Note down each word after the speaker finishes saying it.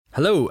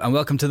Hello and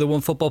welcome to the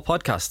Onefootball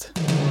Podcast.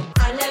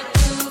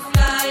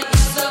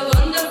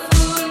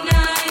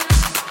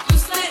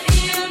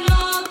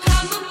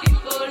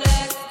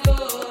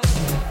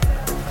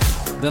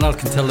 Then I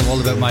can tell them all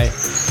about my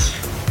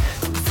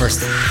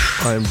first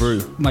Iron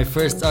Brew. My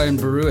first Iron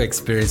Brew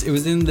experience. It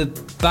was in the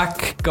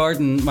back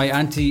garden.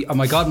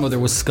 My godmother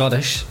was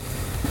Scottish.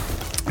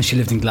 She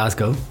lived in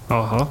Glasgow.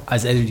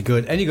 As any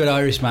good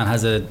Irish man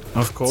has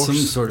some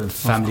sort of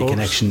family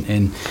connection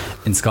in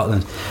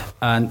Scotland,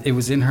 and it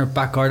was in her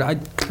back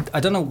garden. I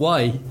don't know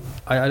why.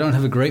 I don't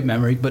have a great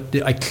memory, but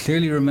I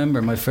clearly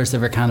remember my first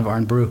ever can of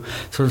Iron Brew,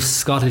 sort of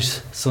Scottish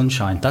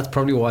sunshine. That's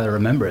probably why I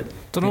remember it.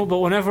 Don't know, but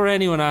whenever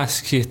anyone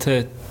asks you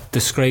to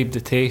describe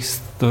the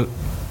taste, you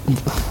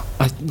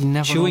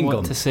never chewing know what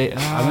gum. To say.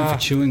 I went for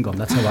chewing gum.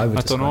 That's how I would.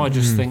 I don't know. I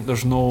just think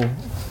there's no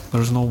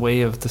way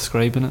of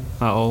describing it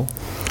at all.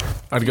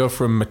 I'd go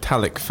for a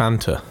metallic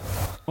Fanta.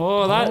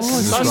 Oh,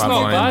 that's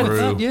not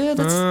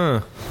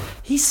bad.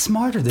 He's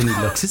smarter than he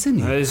looks, isn't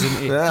he? Isn't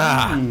he?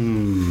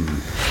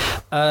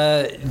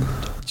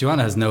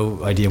 Joanna has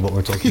no idea what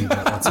we're talking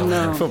about whatsoever.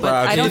 No, but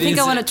I don't think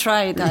I want to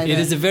try it either. It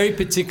is a very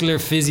particular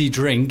fizzy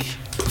drink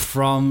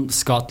from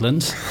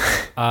Scotland.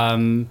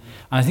 And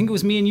I think it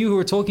was me and you who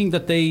were talking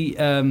that the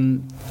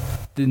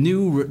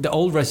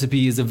old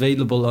recipe is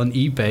available on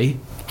eBay.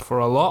 For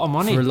a lot of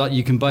money.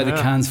 You can buy the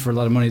cans for a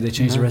lot of money. They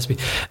changed the recipe.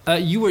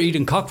 You were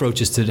eating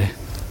cockroaches today.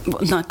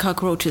 Well, not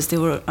cockroaches. They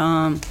were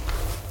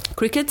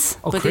crickets.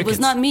 But crickets. It was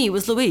not me. It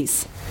was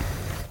Louise.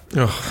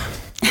 Oh.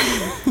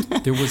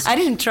 I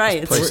didn't try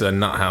it. Place is a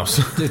nut house.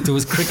 There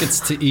was crickets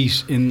to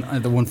eat in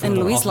the one for and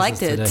our Louise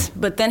liked it. today.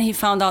 But then he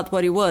found out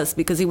what it was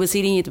because he was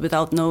eating it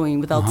without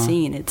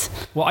seeing it.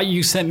 Well,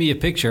 you sent me a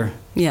picture.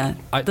 Yeah,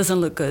 it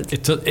doesn't look good.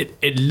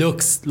 It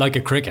looks like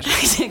a cricket.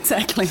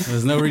 Exactly.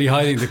 There's no really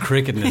hiding the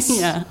cricketness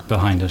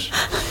behind it.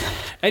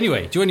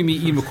 Anyway, joining me,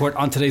 Ian McCourt,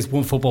 on today's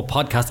Onefootball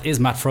Podcast is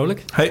Matt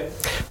Frolich. Hey.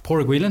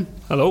 Pádraig Whelan.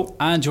 Hello.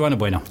 And Joana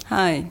Bueno.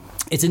 Hi.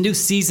 It's a new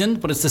season,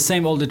 but it's the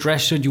same old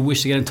address should you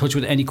wish to get in touch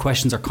with any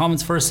questions or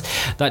comments for us.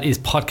 That is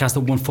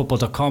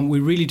podcast@onefootball.com. We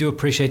really do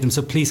appreciate them,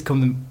 so please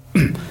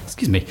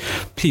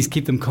please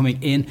keep them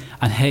coming in.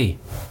 And hey,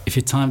 if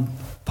you have time,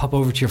 pop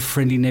over to your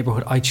friendly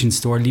neighbourhood iTunes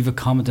store, leave a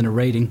comment and a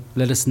rating,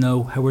 let us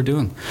know how we're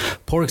doing.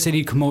 Pádraig said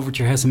he'd come over to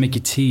your house and make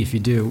you tea if you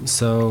do,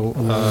 so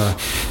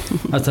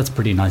that's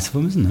pretty nice of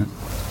him, isn't it?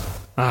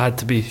 I had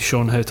to be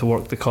shown how to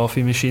work the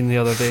coffee machine the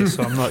other day,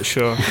 so I'm not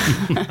sure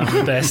I'm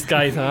the best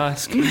guy to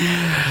ask.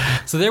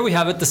 So there we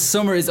have it. The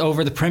summer is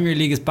over. The Premier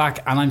League is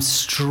back, and I'm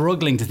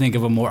struggling to think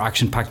of a more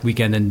action-packed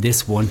weekend than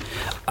this one.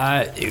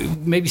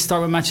 Maybe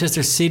start with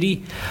Manchester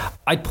City.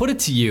 I'd put it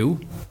to you,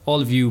 all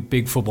of you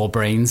big football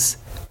brains.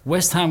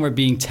 West Ham were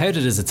being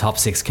touted as a top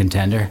 6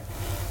 contender,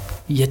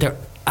 yet they're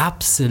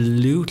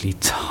absolutely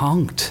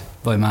tonked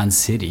by Man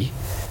City.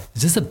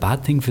 Is this a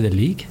bad thing for the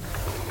league?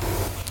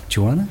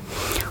 Joanna?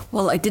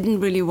 Well, I didn't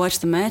really watch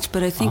the match,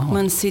 but I think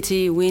Man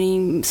City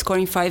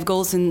scoring 5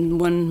 goals in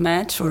one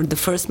match, or the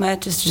first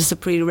match, is just a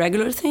pretty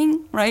regular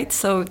thing, right?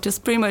 So it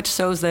just pretty much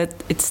shows that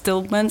it's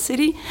still Man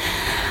City.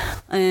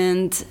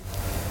 And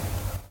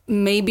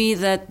maybe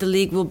that the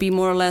league will be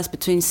more or less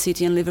between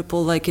City and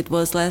Liverpool like it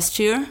was last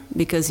year,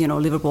 because,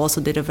 Liverpool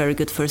also did a very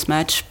good first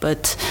match,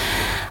 but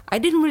I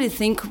didn't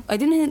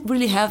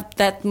really have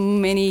that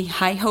many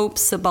high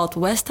hopes about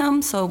West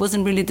Ham, so I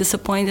wasn't really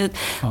disappointed.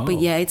 But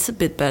yeah, it's a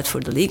bit bad for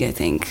the league, I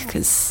think,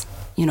 because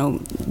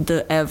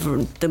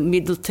the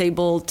middle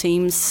table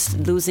teams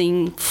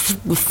losing,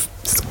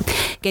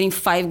 getting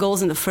 5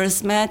 goals in the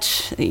first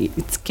match,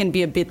 it can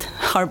be a bit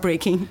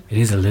heartbreaking. It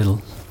is a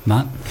little,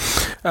 Matt.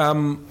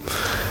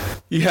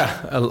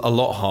 Yeah, a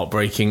lot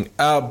heartbreaking.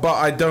 But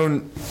I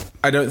don't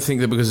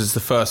think that because it's the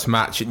first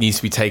match, it needs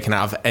to be taken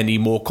out of any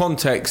more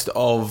context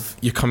of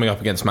you're coming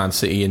up against Man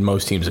City and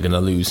most teams are going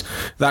to lose.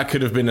 That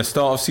could have been a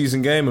start of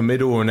season game, a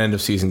middle or an end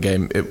of season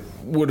game. It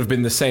would have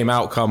been the same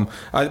outcome.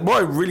 What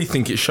I really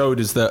think it showed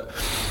is that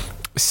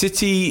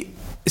City,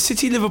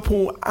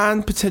 Liverpool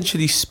and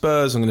potentially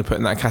Spurs, I'm going to put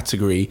in that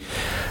category,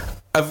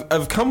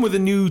 have come with a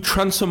new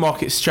transfer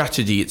market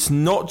strategy. It's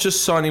not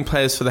just signing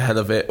players for the hell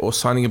of it or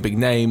signing a big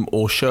name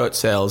or shirt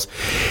sales.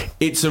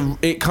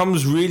 It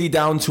comes really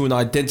down to an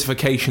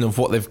identification of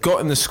what they've got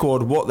in the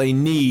squad, what they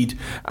need,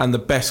 and the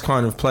best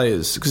kind of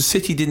players. Because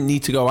City didn't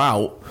need to go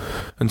out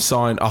and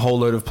sign a whole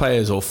load of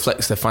players or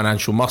flex their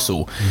financial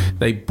muscle.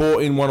 They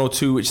bought in 1 or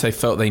 2 which they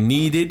felt they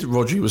needed.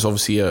 Rodri was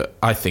obviously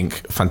I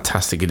think,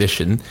 fantastic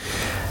addition.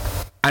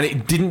 And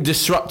it didn't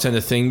disrupt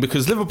anything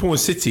because Liverpool and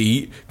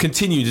City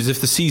continued as if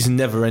the season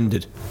never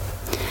ended.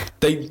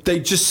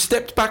 They just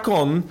stepped back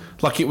on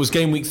like it was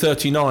game week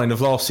 39 of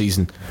last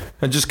season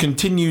and just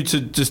continued to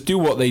just do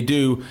what they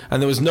do,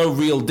 and there was no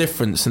real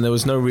difference, and there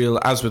was no real,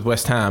 as with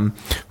West Ham,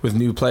 with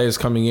new players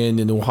coming in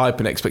and all hype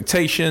and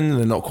expectation, and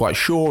they're not quite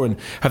sure, and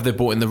have they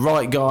brought in the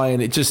right guy,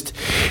 and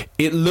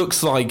it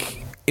looks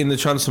like in the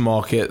transfer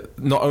market,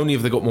 not only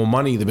have they got more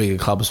money, the bigger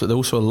clubs, but they're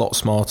also a lot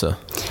smarter.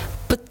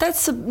 But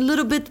that's a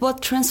little bit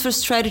what transfer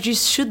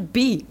strategies should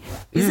be,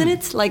 isn't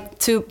it? Like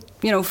to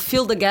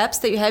fill the gaps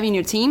that you have in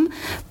your team,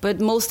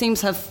 but most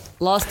teams have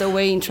lost their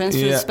way in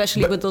transfers,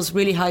 especially with those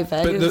really high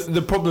values. But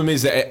the problem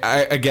is that,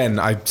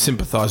 I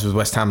sympathise with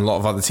West Ham and a lot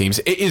of other teams.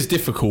 It is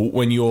difficult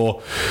when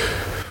you're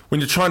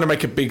trying to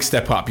make a big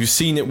step up. You've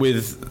seen it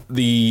with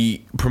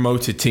the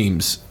promoted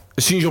teams.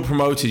 As soon as you're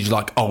promoted, you're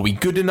like, are we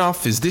good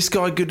enough? Is this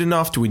guy good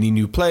enough? Do we need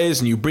new players?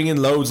 And you bring in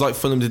loads like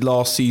Fulham did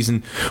last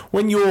season.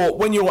 When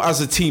you're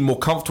as a team more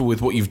comfortable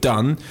with what you've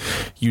done,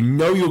 you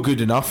know you're good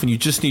enough and you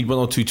just need one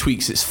or two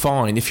tweaks, it's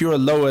fine. If you're a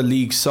lower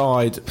league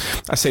side,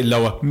 I say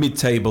lower,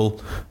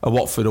 mid-table, a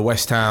Watford, a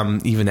West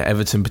Ham, even at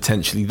Everton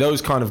potentially,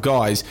 those kind of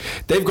guys,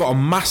 they've got a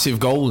massive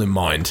goal in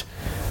mind.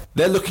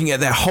 They're looking at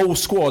their whole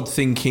squad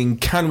thinking,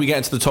 can we get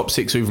into the top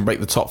 6 or even break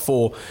the top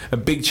 4?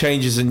 And big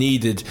changes are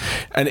needed.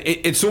 And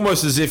it's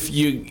almost as if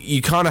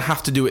you kind of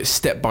have to do it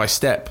step by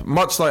step.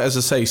 Much like, as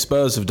I say,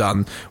 Spurs have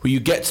done, where you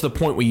get to the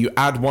point where you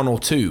add 1 or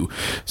 2.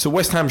 So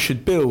West Ham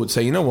should build,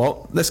 say, you know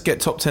what, let's get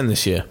top 10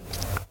 this year.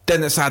 Then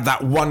let's add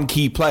that one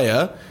key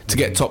player to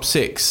get top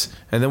 6.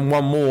 And then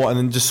one more, and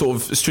then just sort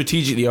of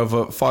strategically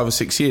over 5 or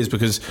 6 years,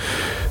 because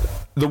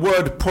the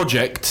word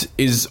project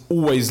is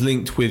always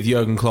linked with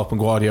Jurgen Klopp and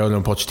Guardiola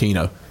and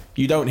Pochettino.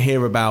 You don't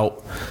hear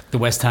about the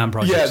West Ham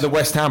project. Yeah, the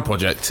West Ham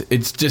project.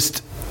 It's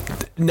just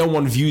no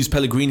one views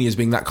Pellegrini as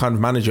being that kind of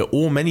manager,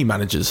 or many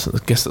managers. I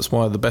guess that's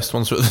why the best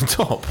ones are at the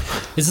top.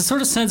 It's a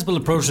sort of sensible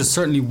approach that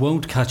certainly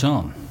won't catch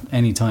on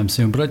anytime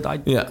soon. But I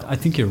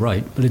think you're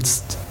right. But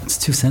it's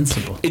too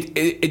sensible.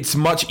 It's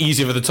much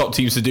easier for the top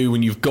teams to do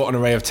when you've got an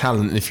array of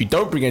talent. And if you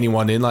don't bring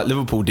anyone in, like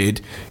Liverpool did,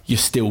 you're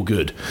still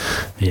good.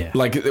 Yeah.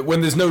 Like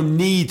when there's no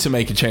need to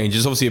make a change,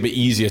 it's obviously a bit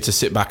easier to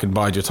sit back and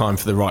bide your time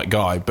for the right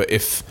guy. But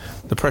if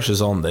the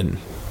pressure's on, then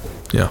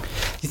yeah. Do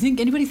you think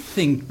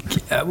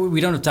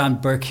we don't have Dan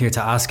Burke here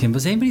to ask him, but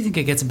does anybody think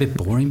it gets a bit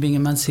boring being a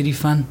Man City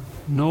fan?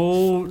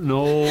 No.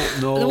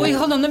 Wait,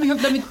 hold on. Let me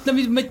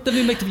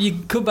make you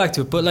come back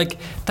to it. But like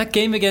that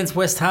game against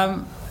West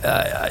Ham,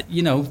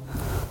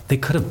 they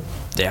could have.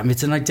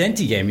 It's an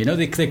identity game.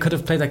 They could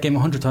have played that game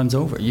 100 times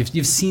over.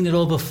 You've seen it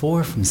all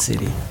before from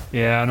City.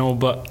 Yeah, I know,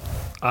 but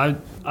I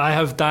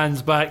have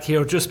Dan's back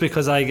here just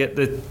because I get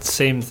the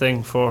same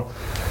thing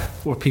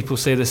where people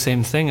say the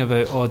same thing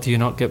about, do you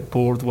not get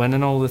bored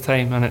winning all the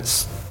time? And I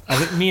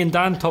think me and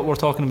Dan were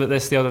talking about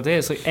this the other day.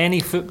 It's like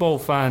any football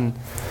fan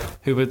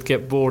who would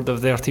get bored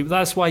of their team.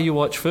 That's why you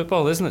watch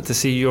football, isn't it? To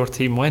see your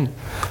team win.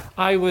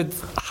 I would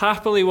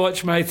happily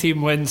watch my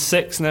team win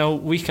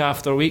 6-0 week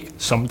after week.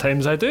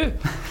 Sometimes I do.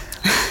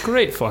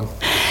 Great fun.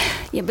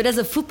 Yeah, but as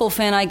a football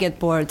fan, I get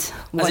bored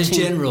watching. As a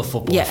general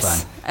football fan?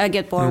 Yes, I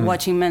get bored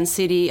watching Man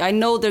City. I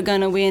know they're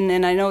going to win,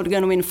 and I know they're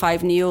going to win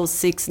 5-0,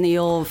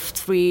 6-0,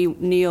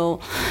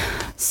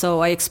 3-0. So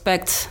I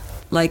expect,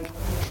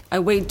 I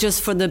wait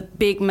just for the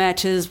big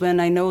matches when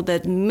I know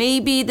that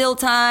maybe they'll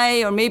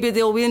tie or maybe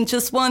they'll win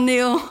just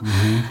 1-0.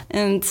 Mm-hmm.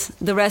 And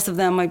the rest of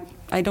them,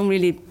 I don't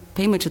really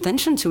pay much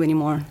attention to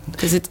anymore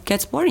because it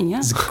gets boring. Yeah,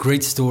 there's a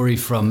great story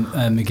from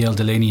Miguel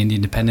Delaney in The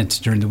Independent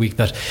during the week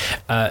that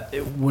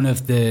one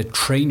of the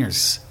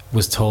trainers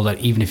was told that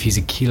even if he's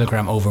a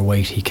kilogram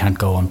overweight, he can't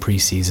go on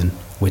pre-season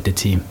with the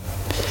team.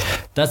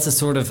 That's the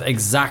sort of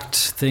exact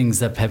things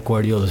that Pep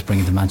Guardiola is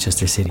bringing to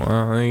Manchester City.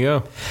 Well, there you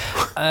go.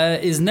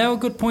 Is now a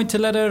good point to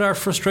let out our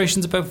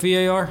frustrations about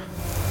VAR?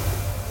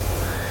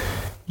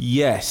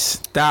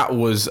 Yes, that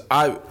was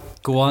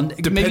go on.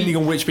 Depending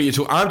on which bit you're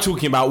talking, I'm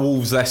talking about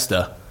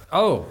Wolves-Leicester.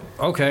 Oh,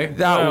 okay.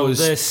 That was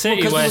the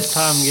City West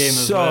Ham game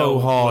as well. So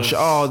harsh.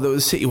 There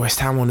was the City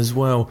West Ham one as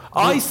well.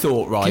 I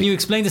thought, right. Can you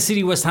explain the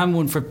City West Ham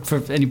one for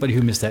anybody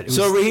who missed that?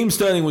 So Raheem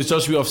Sterling was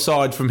judged to be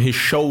offside from his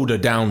shoulder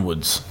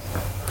downwards.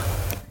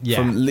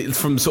 Yeah.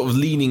 From sort of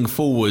leaning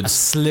forwards. A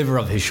sliver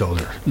of his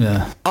shoulder.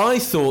 Yeah. I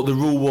thought the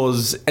rule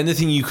was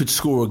anything you could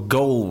score a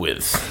goal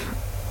with.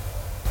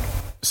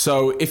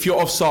 So if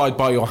you're offside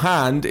by your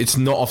hand, it's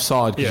not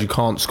offside because you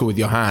can't score with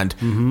your hand.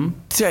 Mm-hmm.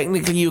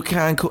 Technically, you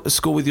can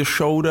score with your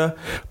shoulder.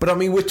 But I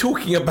mean, we're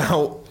talking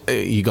about,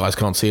 you guys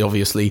can't see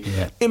obviously,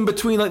 in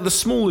between the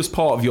smallest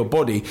part of your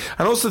body. And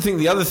I also think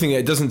the other thing that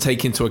it doesn't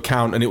take into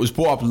account, and it was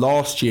brought up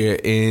last year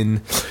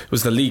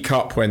was the League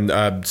Cup when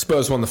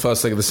Spurs won the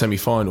first leg of the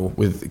semi-final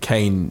with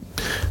Kane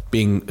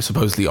being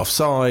supposedly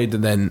offside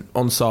and then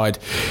onside.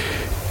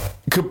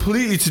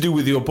 Completely to do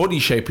with your body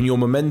shape and your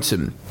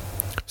momentum.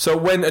 So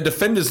when a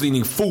defender's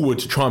leaning forward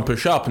to try and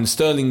push up and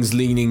Sterling's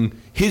leaning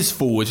his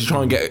forward to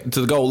try and get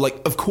to the goal,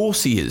 of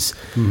course he is.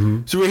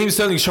 Mm-hmm. So Raheem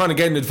Sterling's trying to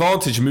get an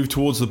advantage and move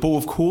towards the ball.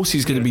 Of course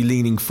he's going to be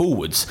leaning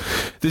forwards.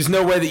 There's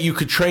no way that you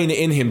could train it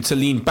in him to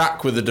lean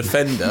back with a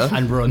defender.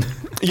 And run.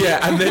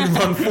 Yeah, and then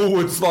run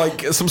forwards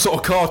like some sort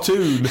of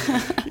cartoon.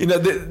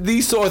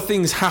 These sort of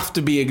things have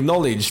to be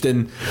acknowledged.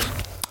 And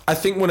I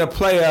think when a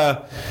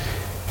player...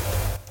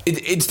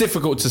 It's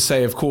difficult to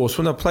say, of course,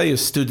 when a player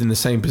stood in the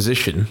same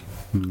position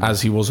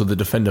as he was with the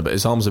defender, but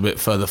his arm's a bit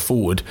further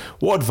forward,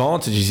 what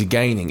advantage is he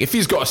gaining? If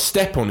he's got a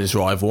step on his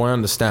rival, I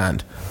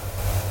understand.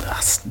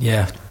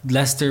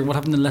 Leicester, what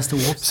happened to Leicester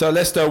Wolves? So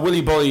Leicester,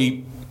 Willy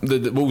Boly,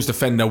 the Wolves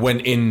defender,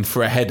 went in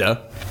for a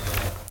header.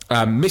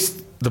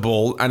 missed the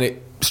ball and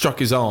it struck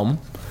his arm.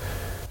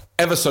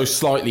 Ever so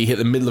slightly hit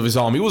the middle of his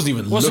arm. He wasn't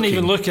even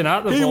looking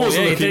at the ball.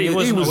 He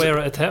wasn't aware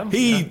at the time.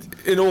 He,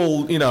 in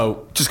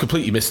all, just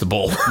completely missed the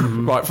ball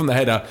right from the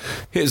header.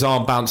 Hit his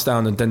arm, bounced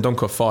down, and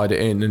Dendoncker fired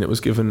it in, and it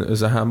was given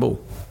as a handball,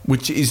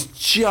 which is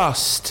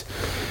just.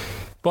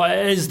 But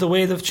it is the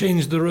way they've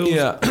changed the rules.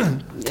 Yeah.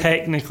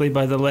 Technically,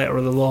 by the letter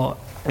of the law,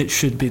 it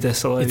should be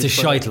disallowed. It's a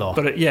shite law.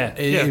 But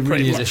it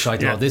really is a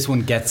shite law. This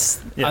one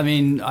gets. Yeah. I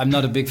mean, I'm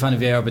not a big fan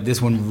of VAR, but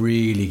this one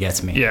really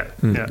gets me. Yeah.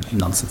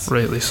 Nonsense.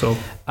 Rightly so.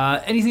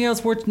 Anything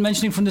else worth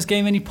mentioning from this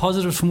game? Any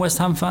positives from West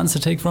Ham fans to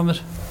take from it?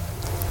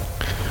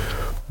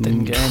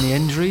 Didn't get any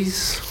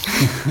injuries.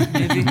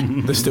 Maybe.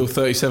 There's still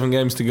 37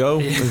 games to go.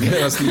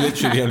 That's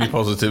literally the only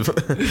positive.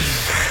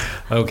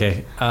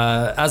 Okay.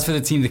 As for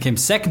the team that came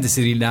second to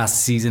City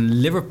last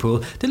season,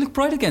 Liverpool, they look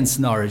bright against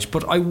Norwich,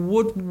 but I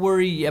would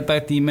worry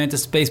about the amount of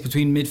space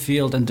between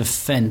midfield and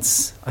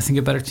defence. I think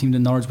a better team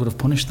than Norwich would have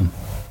punished them.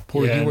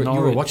 You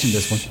were watching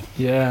this one.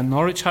 Yeah,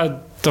 Norwich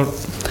had their,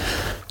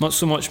 not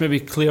so much maybe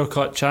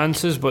clear-cut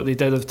chances, but they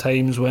did have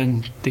times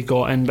when they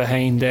got in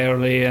behind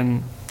early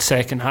and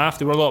second half.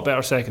 They were a lot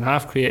better second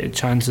half, created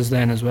chances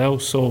then as well.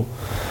 So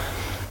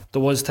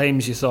there was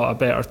times you thought a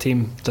better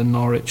team than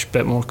Norwich, a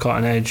bit more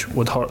cutting edge,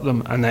 would hurt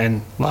them. And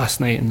then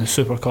last night in the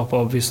Super Cup,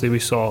 obviously we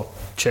saw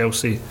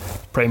Chelsea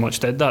pretty much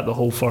did that the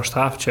whole first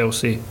half.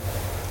 Chelsea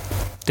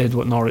did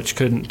what Norwich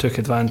couldn't, took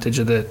advantage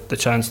of the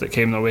chance that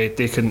came their way.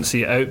 They couldn't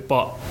see it out,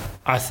 but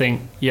I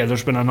think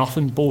there's been enough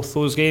in both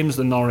those games,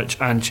 the Norwich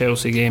and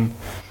Chelsea game,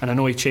 and I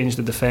know he changed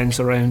the defence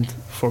around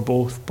for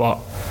both, but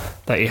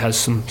that he has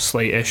some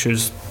slight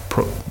issues.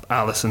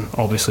 Alisson,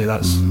 obviously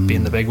that's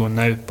being the big one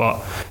now,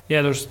 but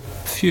there's a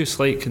few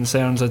slight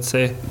concerns I'd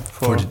say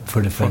for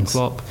defence.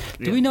 Klopp.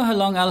 Do we know how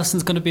long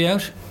Alisson's going to be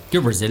out?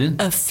 You're Brazilian.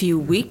 A few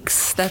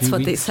weeks, that's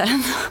what they said.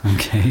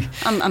 Okay.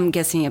 I'm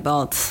guessing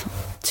about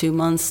 2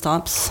 months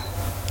tops.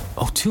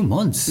 Oh, 2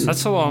 months?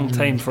 That's a long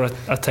time for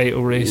a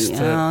title race.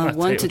 Yeah,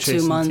 1 to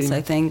 2 months team.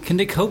 I think. Can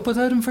they cope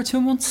without him for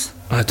 2 months?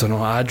 I don't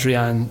know.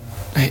 Adrian,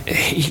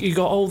 he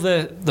got all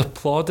the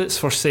plaudits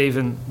for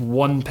saving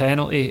one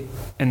penalty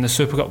in the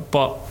Super Cup,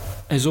 but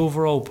his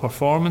overall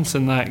performance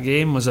in that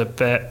game was a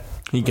bit.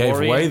 He gave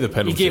away the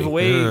penalty. He gave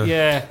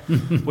away,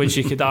 which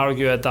you could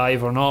argue a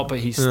dive or not, but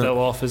he's still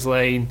off his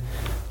line.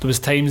 There was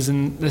times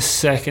in the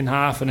second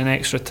half and in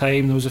extra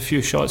time, there was a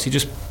few shots he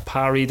just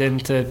parried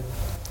into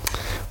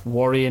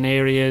worrying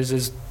areas.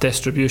 His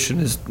distribution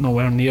is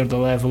nowhere near the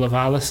level of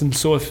Alisson.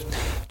 So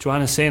if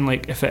Joanna's saying,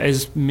 like, if it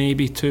is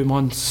maybe 2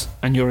 months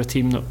and you're a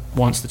team that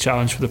wants the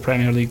challenge for the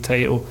Premier League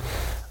title,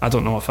 I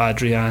don't know if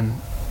Adrian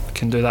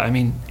can do that. I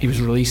mean, he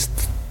was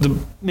released. There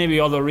may be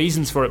other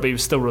reasons for it, but he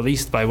was still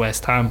released by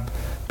West Ham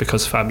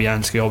because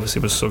Fabianski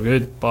obviously was so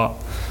good. But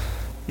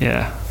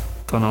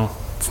don't know.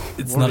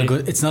 It's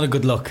not a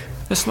good look.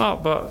 It's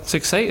not, but it's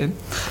exciting.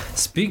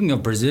 Speaking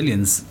of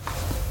Brazilians,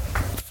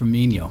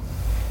 Firmino.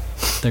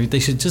 They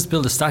should just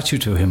build a statue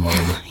to him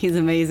already. He's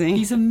amazing.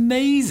 He's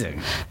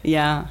amazing.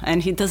 Yeah,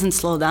 and he doesn't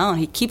slow down.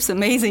 He keeps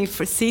amazing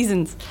for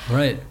seasons.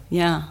 Right.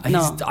 Yeah.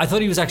 I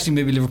thought he was actually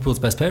maybe Liverpool's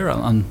best player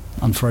on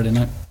Friday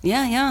night.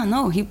 Yeah.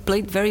 No, he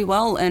played very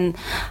well. And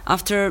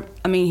after,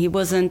 he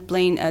wasn't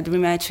playing at the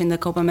rematch in the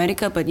Copa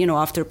America, but,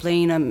 after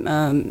playing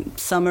a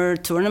summer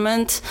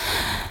tournament,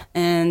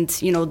 and,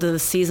 the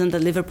season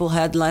that Liverpool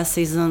had last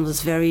season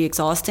was very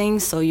exhausting,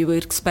 so you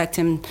would expect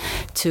him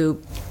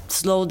to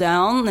slow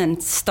down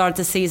and start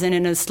the season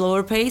in a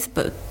slower pace,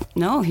 but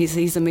no,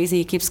 he's amazing.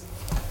 He keeps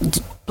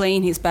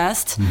playing his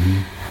best,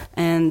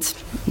 and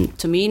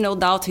to me, no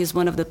doubt, he's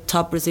one of the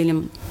top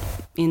Brazilian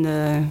in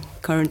the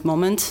current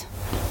moment.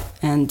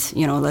 And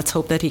let's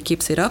hope that he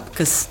keeps it up,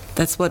 because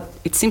that's what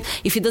it seems.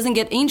 If he doesn't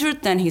get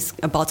injured, then he's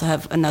about to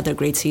have another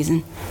great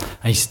season.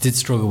 He did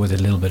struggle with it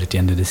a little bit at the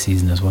end of the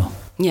season as well.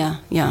 Yeah.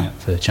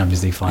 For the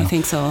Champions League final. I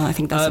think so. I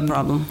think that's a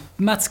problem.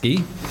 Matski,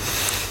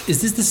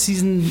 is this the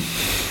season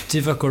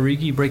Divock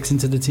Origi breaks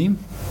into the team?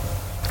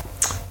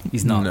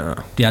 He's not. No.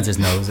 The answer is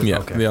no, is it? Yeah,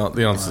 okay.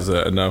 the answer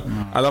is no.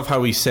 I love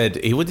how he said,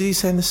 what did he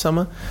say in the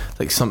summer?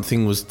 Like,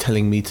 something was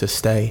telling me to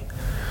stay.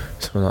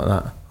 Something like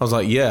that. I was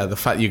like, the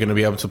fact you're going to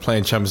be able to play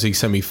in Champions League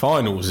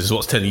semi-finals is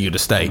what's telling you to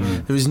stay.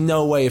 There is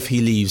no way if he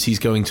leaves he's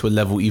going to a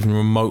level even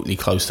remotely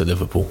close to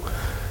Liverpool.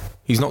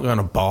 He's not going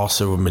to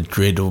Barca or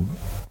Madrid or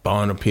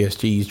Bayern or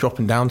PSG. He's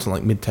dropping down to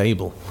like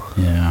mid-table.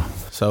 Yeah.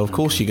 So of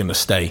course you're going to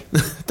stay.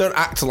 Don't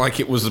act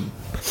like it was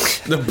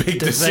the big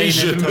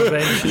decision.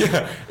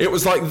 It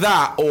was like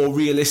that, or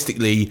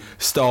realistically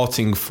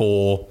starting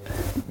for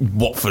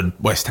Watford,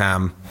 West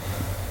Ham,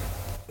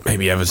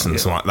 maybe Everton,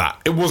 something like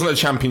that. It wasn't a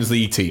Champions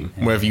League team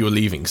wherever you were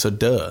leaving, so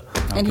duh.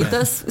 And he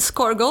does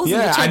score goals in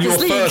the Champions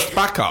League. And you're first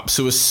backup,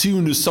 so as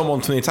soon as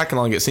someone from the attacking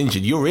line gets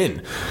injured, you're in.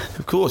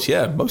 Of course,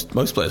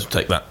 most players will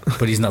take that.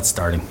 But he's not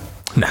starting.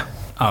 No.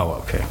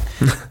 Oh,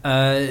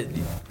 okay.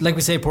 Like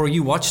we say, Paul,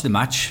 you watched the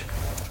match.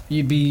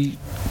 You'd be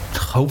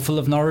hopeful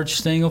of Norwich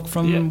staying up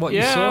from what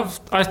you saw?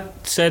 I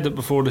said it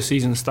before the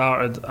season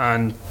started,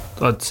 and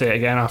I'd say it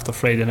again after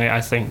Friday night. I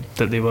think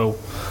that they will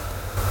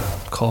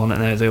calling it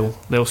now.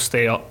 They'll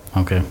stay up.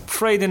 Okay.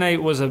 Friday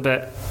night was a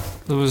bit.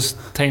 There was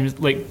times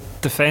like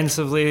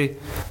defensively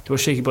they were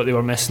shaky, but they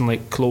were missing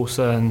like Klose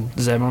and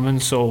Zimmerman.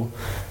 So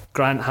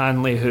Grant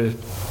Hanley, who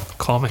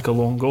comical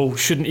own goal,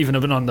 shouldn't even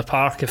have been on the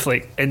park if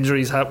like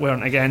injuries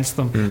weren't against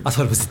them. I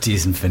thought it was a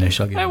decent finish.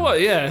 It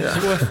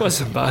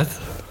wasn't bad.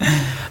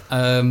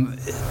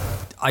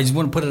 I just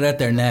want to put it out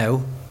there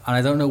now, and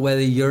I don't know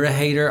whether you're a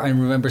hater. I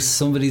remember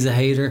somebody's a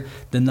hater.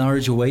 The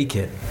Norwich away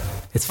kit.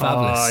 It's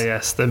fabulous. Ah,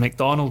 yes, the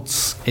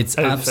McDonald's. It's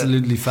outfit.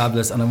 absolutely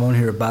fabulous, and I won't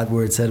hear a bad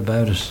word said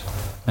about it.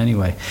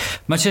 Anyway,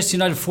 Manchester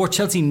United 4,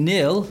 Chelsea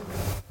 0.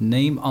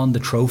 Name on the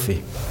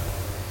trophy.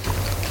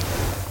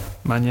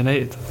 Man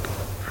United.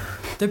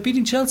 They're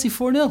beating Chelsea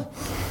 4-0.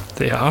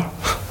 They are.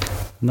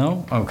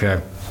 No?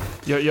 Okay.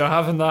 You're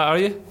having that, are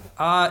you?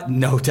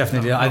 No,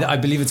 definitely not. I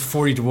believe it's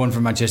 40-1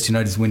 for Manchester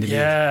United to win the league.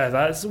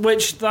 Yeah,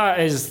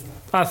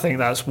 I think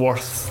that's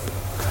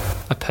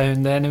worth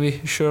 £1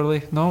 anyway,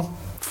 surely. No?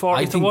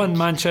 40-1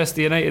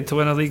 Manchester United to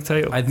win a league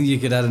title. I think you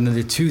could add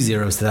another 2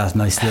 zeros to that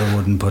and I still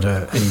wouldn't put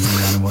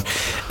anything on one.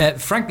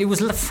 It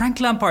was Frank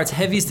Lampard's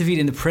heaviest defeat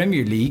in the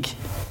Premier League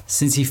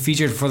since he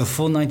featured for the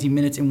full 90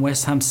 minutes in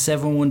West Ham's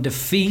 7-1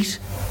 defeat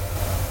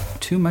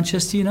to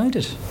Manchester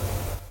United.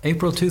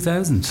 April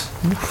 2000.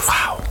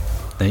 Wow.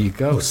 There you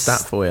go.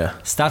 Stat for you.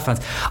 Stat fans.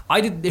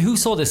 Who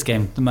saw this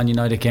game? The Man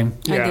United game?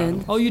 I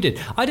did. Oh, you did.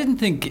 I didn't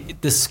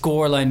think the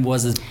scoreline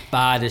was as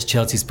bad as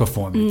Chelsea's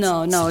performance.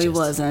 No, it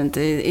wasn't.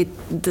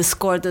 The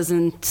score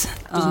doesn't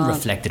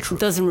reflect the truth.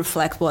 Doesn't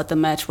reflect what the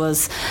match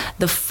was.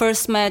 The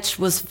first match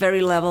was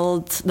very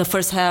leveled. The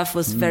first half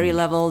was very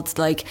leveled.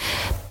 Like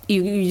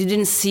you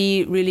didn't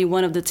see really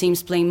one of the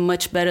teams playing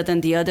much better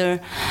than the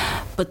other.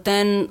 But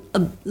then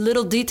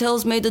little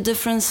details made the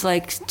difference.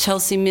 Like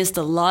Chelsea missed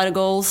a lot of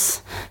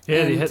goals.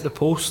 Yeah, they hit the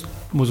post.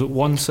 Was it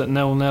once at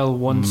 0-0,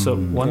 once at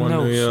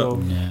 1-0?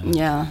 So.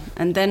 Yeah,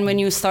 and then when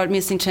you start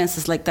missing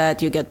chances like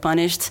that, you get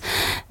punished.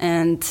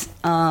 And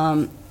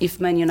if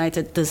Man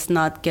United does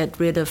not get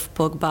rid of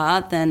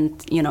Pogba, then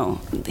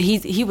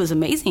he was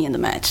amazing in the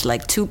match,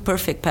 like 2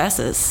 perfect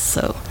passes.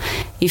 So,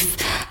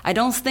 I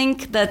don't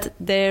think that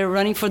they're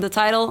running for the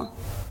title.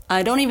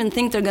 I don't even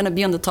think they're going to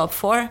be on the top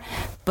 4,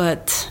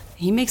 but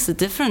he makes the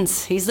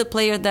difference. He's the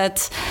player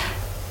that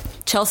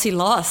Chelsea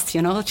lost,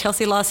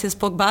 Chelsea lost his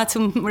Pogba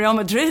to Real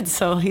Madrid,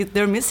 so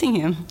they're missing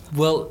him.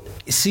 Well,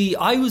 see,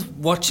 I was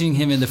watching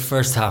him in the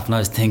first half and I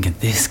was thinking,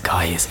 this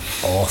guy is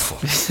awful.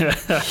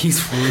 He's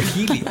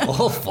really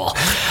awful.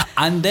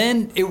 And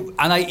then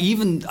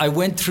I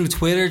went through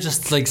Twitter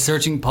just like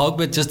searching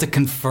Pogba just to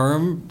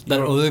confirm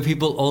that other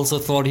people also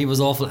thought he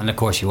was awful. And of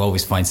course, you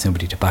always find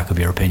somebody to back up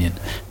your opinion,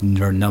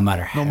 no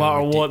matter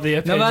what the opinion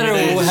is. No matter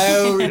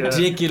how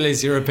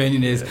ridiculous your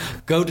opinion is,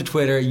 go to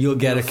Twitter, you'll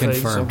get it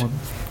confirmed.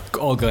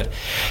 All good.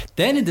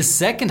 Then in the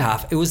second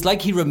half, it was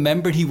like he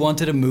remembered he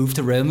wanted to move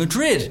to Real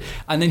Madrid,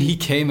 and then he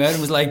came out and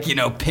was like,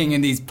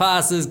 pinging these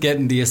passes,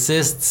 getting the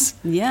assists.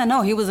 Yeah,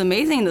 no, he was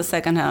amazing in the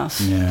second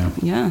half.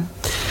 Yeah.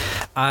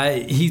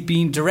 He's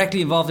been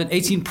directly involved in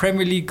 18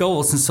 Premier League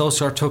goals since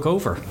Solskjaer took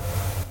over,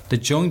 the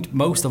joint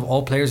most of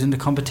all players in the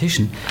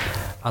competition,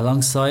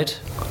 alongside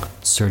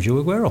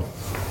Sergio Aguero.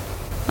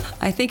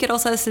 I think it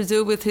also has to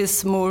do with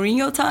his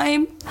Mourinho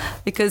time,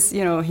 because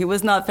he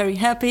was not very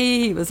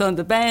happy. He was on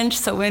the bench,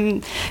 so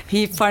when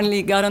he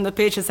finally got on the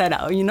pitch, he said,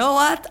 "Oh, you know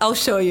what? I'll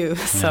show you."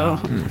 Yeah. So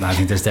I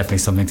think there's definitely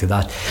something to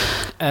that.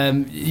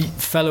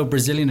 Fellow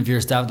Brazilian of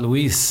yours, David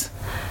Luiz,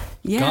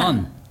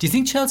 gone. Do you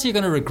think Chelsea are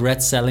going to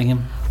regret selling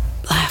him?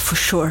 For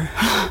sure.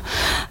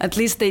 At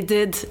least they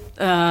did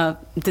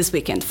this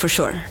weekend, for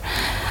sure.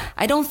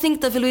 I don't think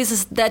David Luiz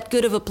is that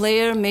good of a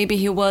player. Maybe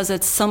he was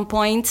at some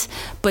point,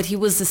 but he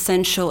was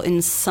essential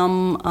in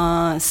some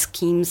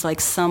schemes,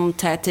 like some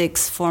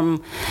tactics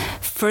from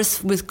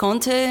first with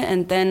Conte,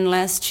 and then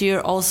last year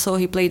also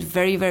he played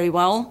very, very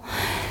well.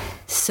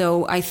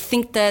 So I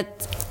think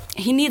that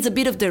he needs a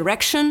bit of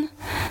direction.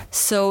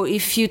 So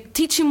if you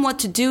teach him what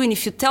to do and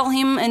if you tell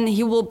him and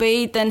he will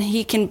obey, then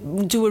he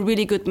can do a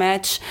really good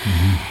match.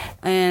 Mm-hmm.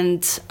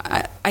 And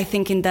I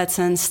think in that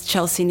sense,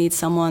 Chelsea needs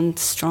someone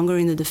stronger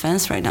in the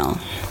defense right now.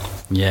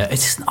 Yeah,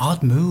 it's an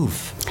odd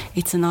move.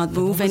 It's an odd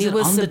move, and it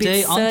was a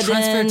bit sudden. On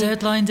transfer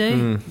deadline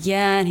day.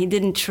 Yeah, and he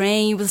didn't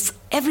train.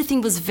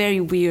 Everything was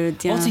very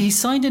weird. Yeah. Also, he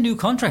signed a new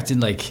contract in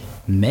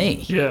May.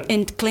 Yeah,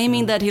 and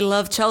claiming that he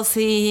loved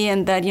Chelsea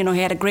and that he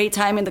had a great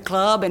time in the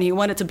club and he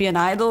wanted to be an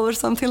idol or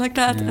something like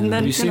that. Yeah. And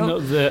then you seen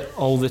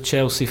all the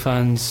Chelsea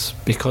fans,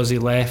 because he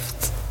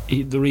left.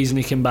 The reason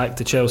he came back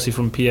to Chelsea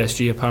from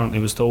PSG apparently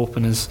was to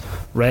open his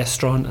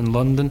restaurant in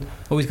London.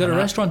 Oh, he's got a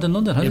restaurant in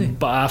London, hasn't he?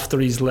 But after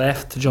he's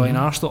left to join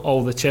Arsenal,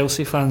 all the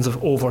Chelsea fans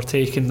have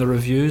overtaken the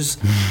reviews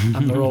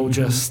and they're all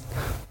just,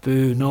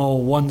 boo, no,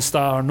 1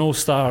 star, no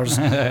stars.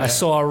 I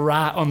saw a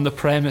rat on the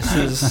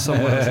premises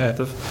somewhere.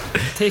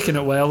 They've taken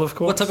it well, of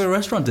course. What type of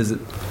restaurant is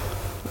it?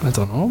 I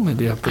don't know,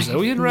 maybe a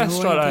Brazilian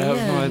restaurant. I have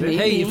no idea.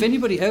 Hey, if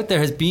anybody out there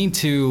has been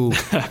to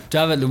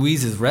David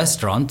Luiz's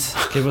restaurant,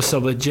 give us a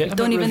legitimate I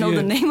don't even review. know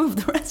the name of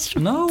the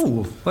restaurant.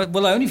 No.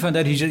 Well, I only found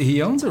out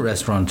he owns a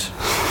restaurant.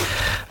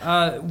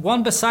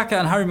 Wan-Bissaka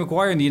and Harry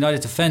Maguire in the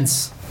United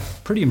defence.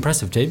 Pretty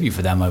impressive debut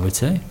for them, I would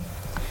say.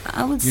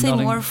 I would say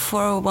more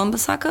for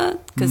Wan-Bissaka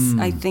because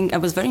I think I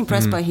was very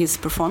impressed by his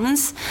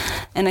performance,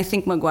 and I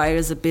think Maguire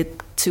is a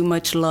bit too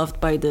much loved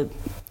by the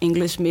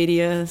English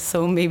media,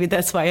 so maybe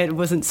that's why I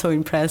wasn't so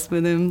impressed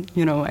with him.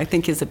 You know, I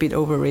think he's a bit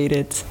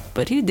overrated,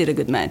 but he did a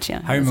good match.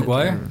 Yeah, Harry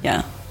Maguire.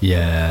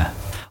 Yeah.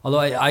 Although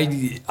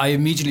I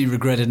immediately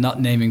regretted not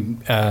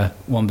naming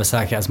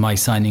Wan-Bissaka as my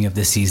signing of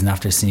this season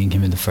after seeing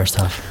him in the first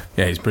half.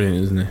 Yeah, he's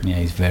brilliant, isn't he? Yeah,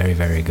 he's very,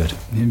 very good.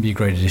 He'd be a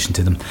great addition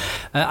to them.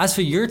 As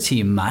for your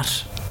team,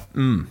 Matt,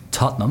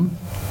 Tottenham,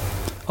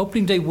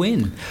 opening day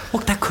win.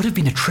 Look, that could have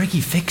been a tricky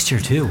fixture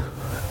too.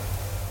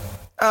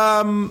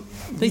 Yes,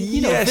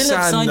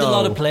 Phillips signed no. a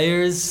lot of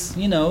players.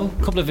 You know,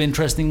 a couple of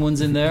interesting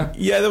ones in there.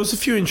 Yeah, there was a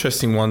few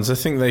interesting ones. I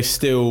think they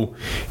still.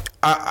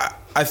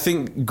 I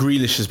think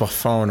Grealish is by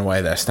far and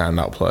away their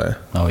standout player.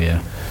 Oh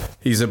yeah.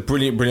 He's a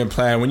brilliant, brilliant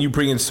player. When you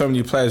bring in so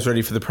many players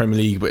ready for the Premier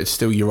League, but it's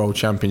still your old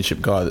Championship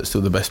guy that's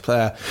still the best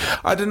player.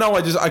 I don't know.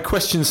 I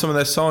question some of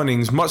their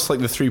signings, much like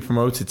the 3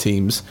 promoted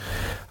teams.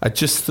 I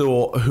just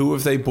thought, who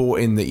have they brought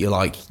in that you're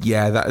like,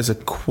 yeah, that is a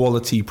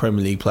quality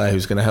Premier League player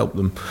who's going to help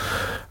them?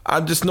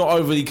 I'm just not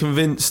overly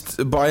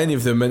convinced by any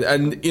of them.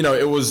 And you know,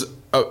 it was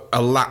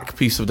a lack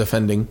piece of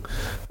defending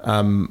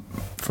from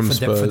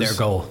Spurs.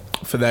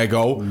 For their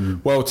goal.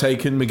 Well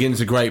taken.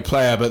 McGinn's a great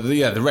player, but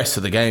the rest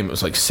of the game, it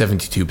was like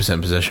 72%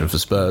 possession for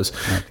Spurs.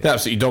 Okay. They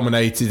absolutely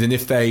dominated, and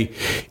if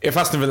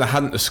Aston Villa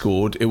hadn't have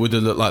scored, it would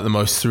have looked like the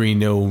most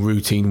 3-0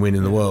 routine win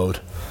in the world.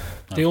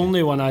 The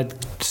only one I'd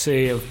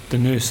say of the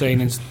new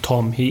signings,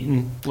 Tom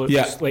Heaton,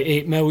 looks like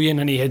 8 million,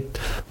 and he had,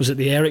 was it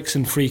the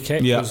Eriksen free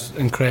kick? Yeah. Was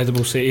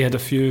incredible. So he had a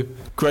few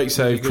great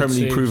save, Premier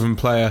League proven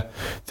player.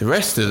 The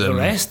rest of them,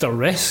 the rest are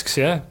risks.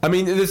 Yeah, I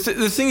mean the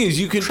thing is,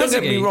 you can don't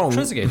get me wrong.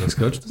 Trezeguet looks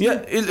good.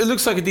 Yeah, it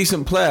looks like a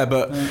decent player,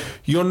 but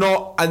you're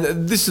not.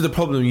 And this is the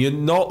problem. You're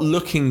not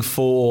looking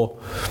for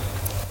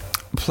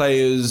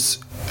players.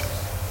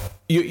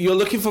 You're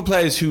looking for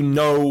players who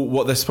know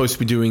what they're supposed to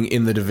be doing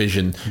in the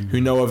division,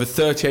 who know over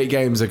 38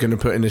 games they're going to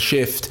put in a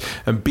shift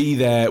and be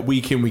there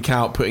week in, week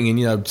out, putting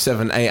in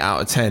 7, 8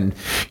 out of 10.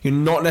 You're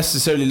not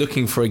necessarily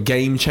looking for a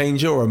game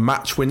changer or a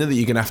match winner that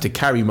you're going to have to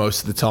carry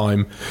most of the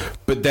time,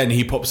 but then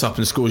he pops up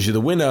and scores you the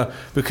winner,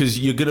 because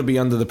you're going to be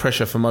under the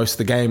pressure for most of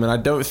the game. And I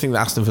don't think that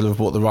Aston Villa have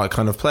bought the right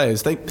kind of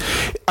players.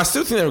 I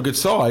still think they're a good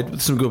side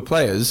with some good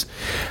players.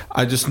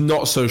 I'm just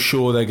not so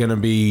sure they're going to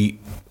be.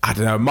 I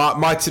don't know.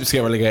 My tips to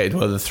get relegated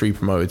were the 3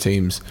 promoted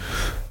teams.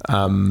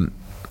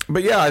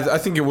 But yeah, I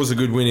think it was a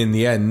good win in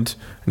the end,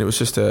 and it was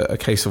just a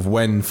case of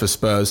when for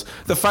Spurs.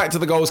 The fact that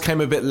the goals came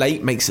a bit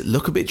late makes it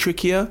look a bit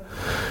trickier,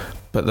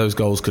 but those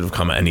goals could have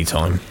come at any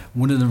time.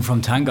 One of them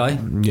from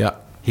Tanguy. Yeah.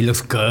 He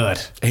looks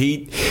good.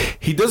 He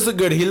does look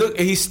good.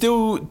 He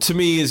still, to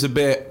me, is a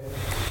bit.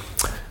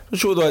 I'm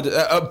sure that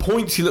at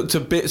points he looked a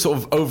bit sort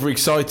of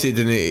overexcited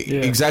and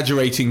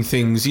exaggerating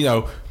things,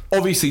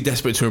 obviously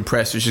desperate to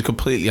impress, which is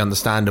completely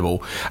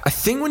understandable. I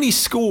think when he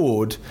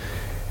scored,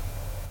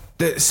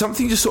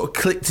 something just sort of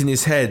clicked in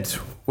his head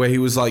where he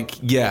was like,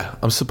 yeah,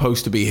 I'm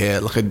supposed to be here.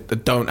 Like, I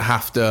don't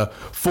have to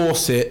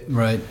force it.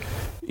 Right.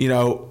 It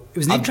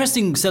was an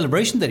interesting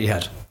celebration that he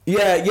had.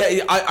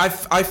 Yeah.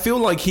 I feel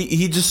like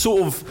he just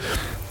sort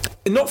of,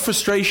 not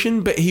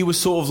frustration, but he was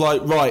sort of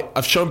like, right,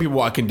 I've shown people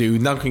what I can do,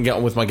 now I can get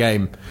on with my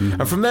game.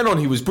 And from then on,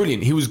 he was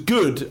brilliant. He was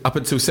good up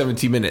until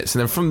 70 minutes, and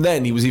then from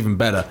then he was even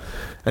better.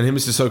 And him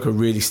and Sissoko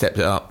really stepped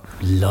it up.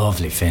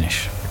 Lovely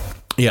finish.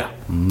 Yeah.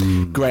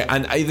 Great.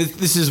 And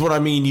this is what I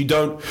mean.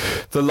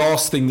 The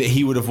last thing that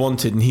he would have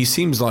wanted, and he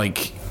seems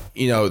like,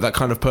 that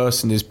kind of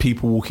person, is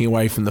people walking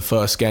away from the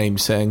first game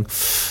saying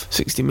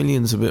 60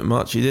 million's a bit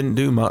much, he didn't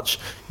do much.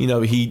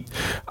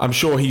 I'm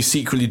sure he's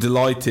secretly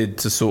delighted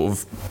to sort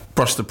of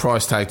brush the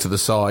price tag to the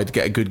side,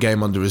 get a good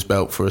game under his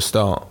belt for a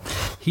start.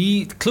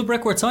 Club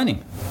record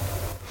signing.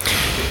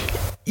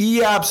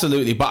 Yeah,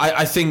 absolutely. But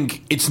I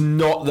think it's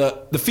not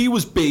that the fee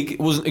was big, it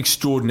wasn't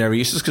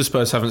extraordinary. It's just because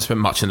Spurs haven't spent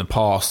much in the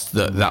past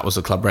that was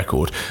a club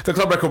record. The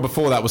club record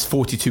before that was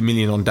 42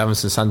 million on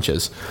Davinson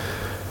Sanchez.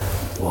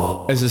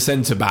 Whoa. As a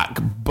centre-back.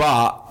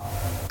 But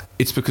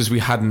it's because we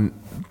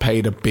hadn't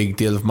paid a big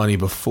deal of money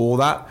before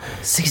that.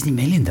 60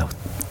 million though.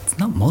 It's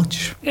not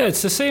much. Yeah,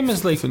 it's the same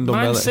as like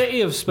Man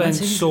City have spent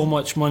so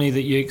much money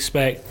that you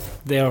expect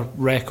their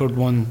record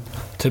one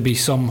to be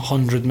some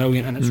 100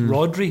 million, and it's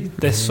Rodri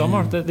this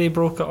summer that they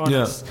broke it on.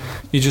 Yeah.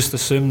 You just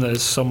assume that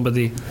it's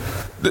somebody.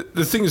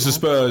 The thing is, the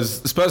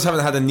Spurs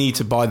haven't had a need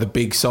to buy the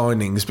big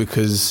signings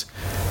because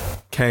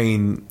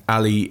Kane,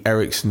 Ali,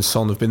 Eriksen,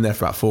 Son have been there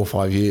for about 4 or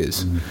 5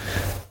 years.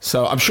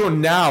 So I'm sure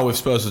now if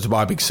Spurs were to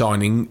buy a big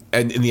signing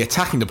and in the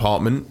attacking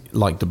department,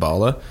 like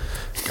Dybala,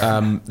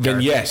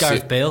 then yes,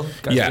 Gareth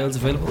Bale's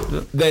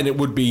available. Then it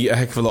would be a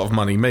heck of a lot of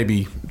money.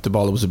 Maybe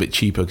Dybala was a bit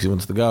cheaper because he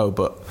wanted to go,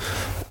 but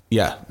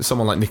yeah,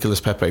 someone like Nicolas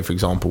Pepe, for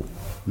example.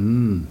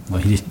 Well,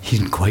 he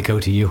didn't quite go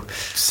to you.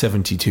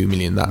 72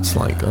 million. That's a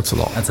lot.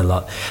 That's a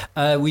lot.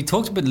 We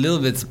talked a little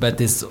bit about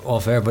this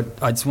off air, but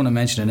I just want to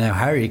mention it now.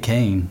 Harry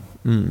Kane.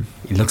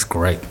 He looks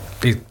great.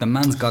 The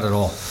man's got it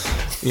all.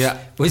 Yeah.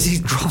 Was he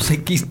dropped?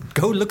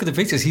 Go look at the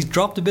pictures. He's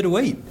dropped a bit of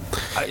weight.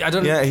 I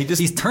don't know. Yeah,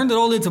 he's turned it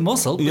all into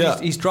muscle.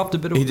 But he's dropped a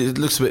bit of weight. It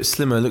looks a bit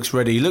slimmer. Looks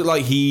ready. He looked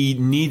like he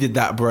needed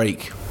that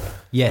break.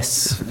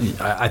 Yes,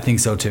 I think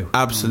so too.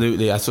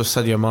 Absolutely. I saw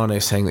Sadio Mane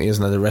saying that he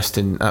hasn't had a rest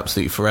in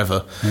absolutely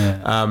forever.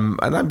 Yeah.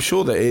 And I'm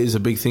sure that it is a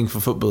big thing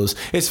for footballers.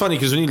 It's funny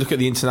because when you look at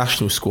the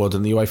international squad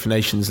and the UEFA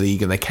Nations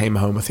League, and they came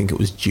home, I think it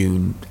was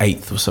June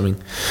 8th or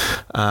something.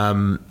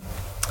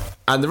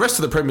 And the rest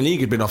of the Premier League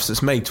had been off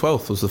since May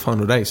 12th was the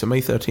final day, so May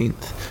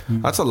 13th.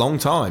 That's a long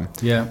time.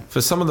 Yeah.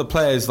 For some of the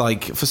players,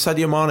 like for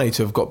Sadio Mane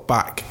to have got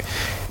back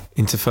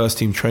into first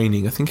team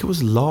training, I think it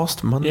was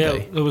last Monday.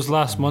 Yeah, it was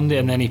last Monday,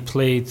 and then he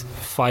played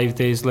 5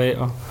 days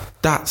later.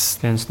 That's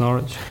against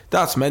Norwich.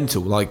 That's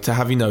mental. Like to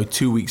have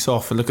 2 weeks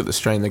off and look at the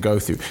strain they go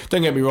through.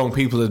 Don't get me wrong,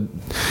 people are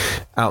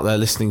out there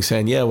listening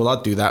saying, "Yeah, well,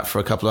 I'd do that for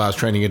a couple of hours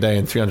training a day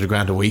and 300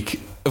 grand a week."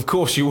 Of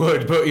course you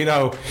would, but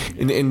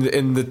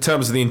in the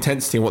terms of the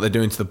intensity and what they're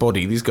doing to the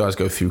body, these guys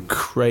go through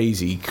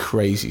crazy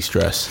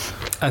stress.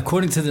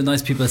 According to the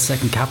nice people at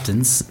Second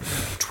Captains,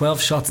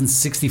 12 shots in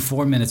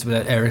 64 minutes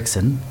without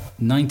Eriksen,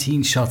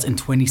 19 shots in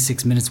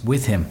 26 minutes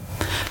with him.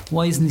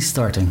 Why isn't he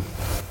starting?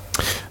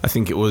 I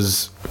think it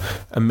was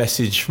a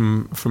message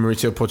from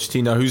Mauricio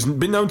Pochettino, who's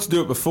been known to do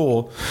it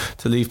before,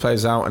 to leave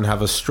players out and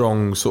have a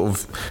strong sort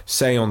of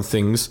say on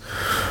things.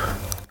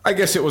 I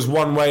guess it was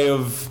one way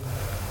of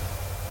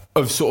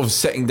sort of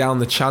setting down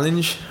the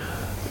challenge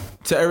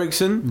to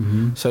Eriksen.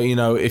 Mm-hmm. So,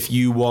 if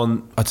you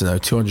want,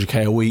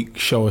 200k a week,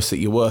 show us that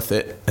you're worth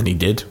it. And he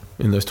did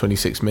in those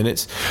 26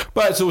 minutes.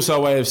 But it's also a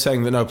way of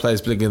saying that no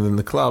player's bigger than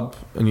the club.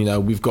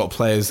 And, we've got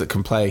players that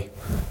can play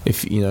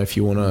if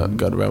you want to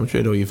go to Real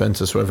Madrid or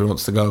Juventus, wherever he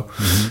wants to go.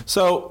 Mm-hmm.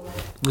 So,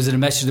 was it a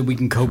message that we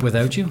can cope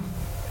without you?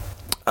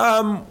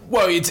 Well,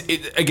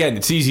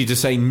 it's easy to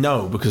say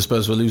no because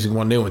Spurs were losing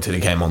 1-0 until he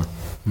came on.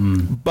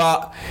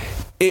 But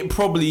it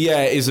probably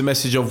is a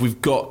message of we've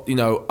got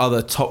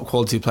other top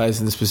quality players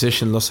in this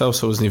position. Lo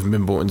Celso hasn't even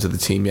been brought into the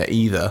team yet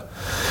either.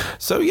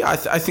 So I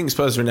think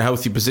Spurs are in a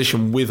healthy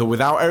position with or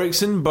without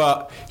Eriksen,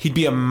 but he'd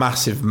be a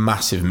massive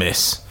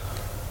miss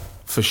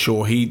for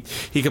sure. He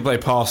can play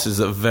passes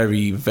that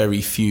very,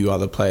 very few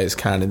other players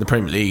can in the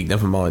Premier League,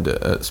 never mind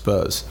at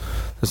Spurs.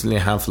 There's only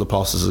a handful of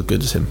passes as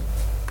good as him.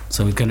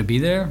 So he's going to be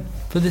there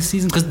for this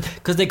season?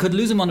 Because they could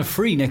lose him on a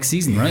free next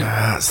season, right?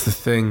 Yeah, that's the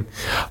thing.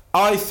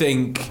 I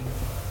think,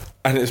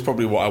 and it's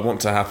probably what I want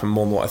to happen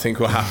more than what I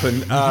think will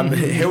happen,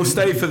 he'll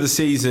stay for the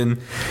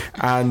season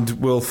and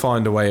we'll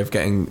find a way of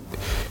getting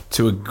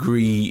to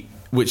agree,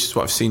 which is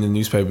what I've seen in the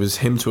newspapers,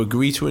 him to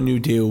agree to a new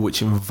deal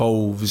which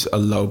involves a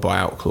low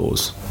buyout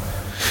clause.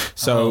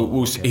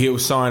 So he'll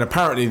sign,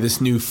 apparently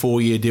this new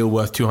 4-year deal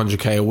worth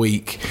 200k a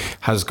week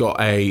has got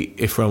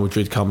if Real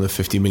Madrid come with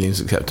 50 million is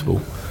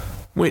acceptable.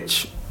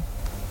 Which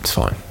is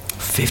fine.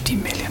 50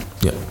 million.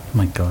 Yeah. Oh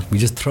my God. We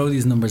just throw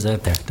these numbers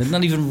out there. They're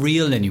not even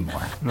real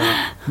anymore.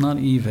 No. Not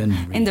even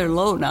real. And they're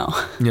low now.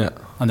 Yeah.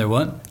 And they're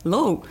what?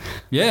 Low.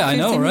 Yeah, I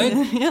know, right?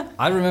 Yeah.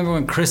 I remember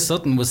when Chris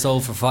Sutton was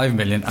sold for 5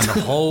 million and the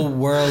whole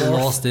world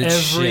lost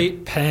its every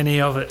shit. penny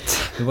of it.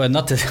 Well,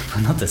 not the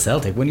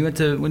Celtic. When he went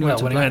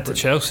to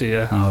Chelsea,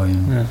 yeah. Oh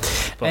yeah.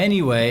 But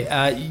anyway,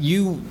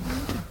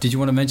 did you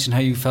want to mention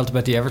how you felt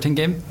about the Everton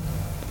game?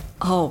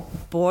 Oh,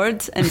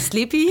 bored and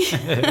sleepy.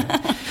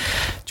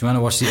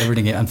 Joanna watched the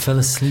Everton game and fell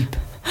asleep.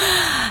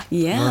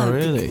 Yeah. Oh,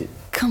 really?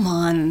 Come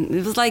on.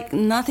 It was like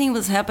nothing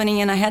was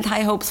happening and I had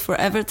high hopes for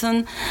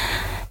Everton.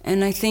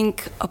 And I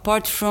think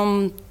apart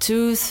from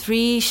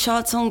 2-3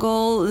 shots on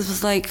goal, it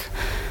was like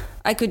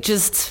I could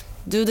just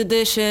do the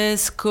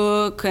dishes,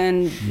 cook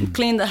and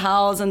clean the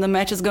house and the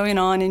match is going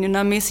on and you're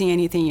not missing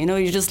anything.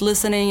 You're just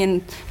listening,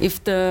 and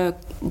if the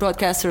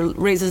broadcaster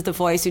raises the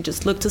voice, you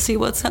just look to see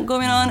what's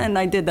going on. And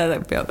I did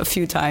that a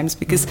few times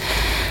because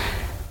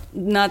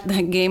not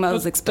the game I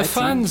was expecting. The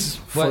fans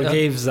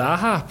forgave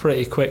Zaha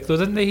pretty quick though,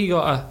 didn't they? He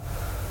got a,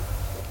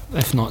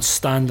 if not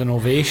standing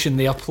ovation,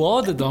 they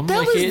applauded him.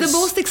 That was the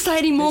most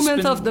exciting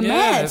moment of the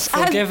match.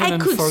 I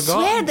could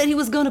swear that he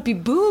was going to be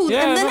booed,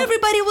 and then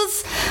everybody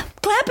was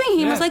clapping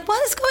him. I was like,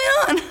 what is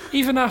going on?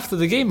 Even after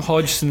the game,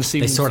 Hodgson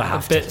seemed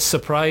a bit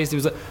surprised. He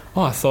was like,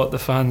 I thought the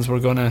fans were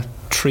going to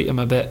treat him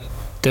a bit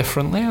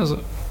differently. I was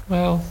like,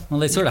 well,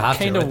 they sort of have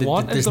kind to. Of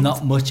right? There's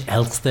not much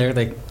else there.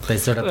 They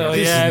sort of.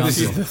 This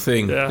is the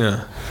thing.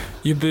 Yeah.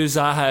 You boo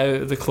Zaha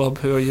out of the club.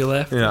 Who are you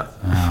left? Yeah.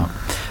 Wow.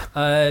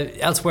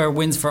 Elsewhere,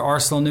 wins for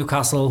Arsenal,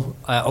 Newcastle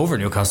over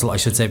Newcastle, I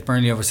should say.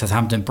 Burnley over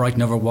Southampton,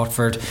 Brighton over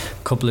Watford,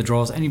 a couple of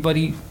draws.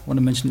 Anybody want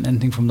to mention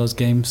anything from those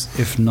games?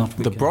 If not,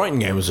 the Brighton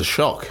game was a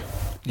shock.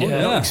 Yeah, I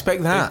didn't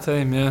expect that. Big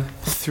time, yeah.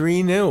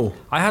 3-0.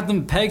 I had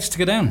them pegged to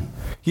go down.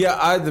 Yeah,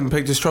 I had them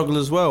pegged to struggle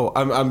as well.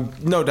 I'm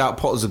no doubt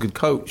Potter's a good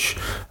coach,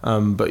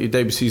 but your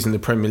debut season in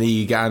the Premier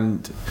League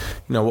and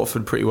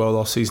Watford pretty well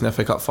last season,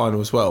 FA Cup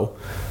final as well.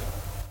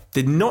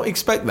 Did not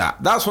expect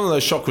that. That's one of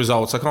those shock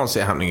results. I can't see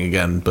it happening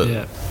again,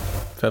 but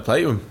fair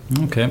play to him.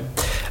 Okay.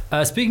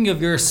 Speaking of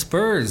your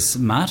Spurs,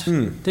 Matt,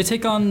 they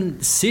take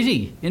on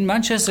City in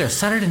Manchester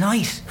Saturday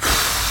night.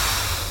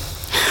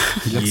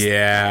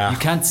 You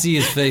can't see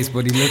his face,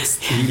 but he looks.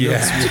 You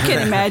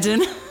can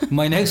imagine.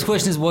 My next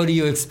question is, what are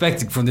you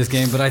expecting from this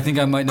game? But I think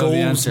I might know the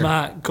answer.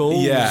 Matt,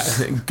 goals. Yeah,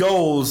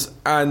 goals,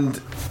 and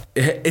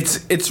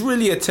it's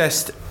really a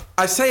test.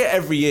 I say it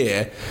every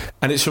year,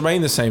 and it's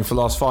remained the same for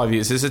the last 5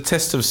 years. It's a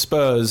test of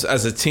Spurs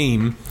as a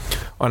team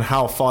on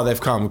how far they've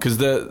come. Because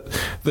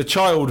the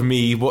child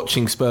me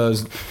watching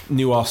Spurs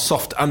knew our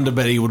soft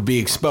underbelly would be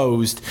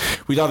exposed.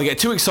 We'd either get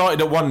too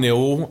excited at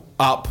 1-0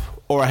 up,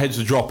 or our heads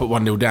would drop at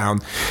 1-0 down.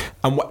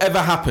 And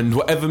whatever happened,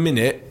 whatever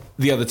minute,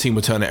 the other team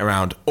would turn it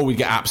around, or we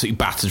get absolutely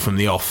battered from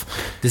the off.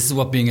 This is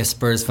what being a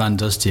Spurs fan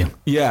does to you.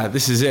 Yeah,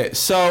 this is it.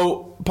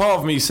 So part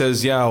of me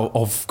says, yeah,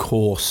 of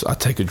course I'd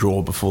take a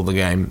draw before the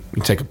game.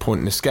 You take a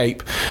point and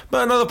escape.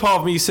 But another part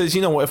of me says,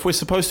 you know what, if we're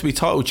supposed to be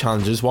title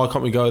challengers, why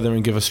can't we go there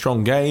and give a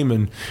strong game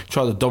and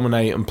try to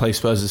dominate and play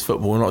Spurs'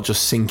 football and not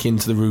just sink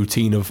into the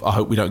routine of, I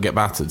hope we don't get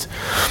battered?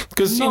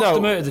 Because knocked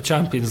them out of the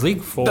Champions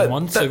League 4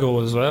 months ago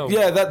as well.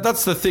 Yeah,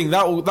 that's the thing.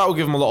 That will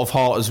give them a lot of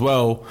heart as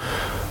well.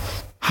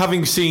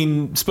 Having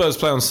seen Spurs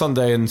play on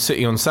Sunday and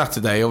City on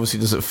Saturday, obviously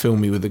doesn't fill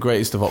me with the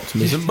greatest of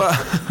optimism. But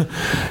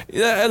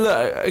yeah,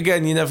 look,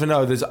 again, you never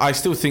know. I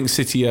still think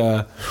City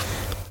are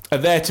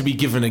there to be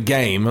given a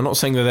game. I'm not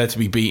saying they're there to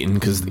be beaten,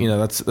 because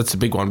that's a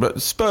big one.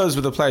 But Spurs,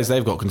 with the players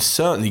they've got, can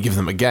certainly give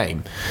them a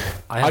game.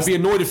 I'd be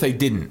annoyed if they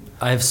didn't.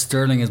 I have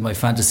Sterling as my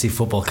fantasy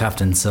football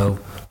captain, so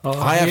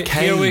I have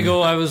Kane. Here we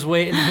go. I was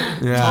waiting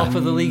top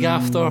of the league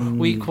after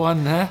week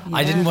 1. Yeah,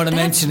 I didn't want to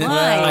mention it.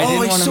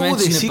 I saw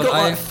this. He got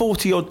like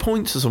 40 odd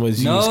points or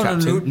something.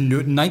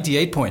 No,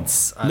 98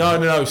 points.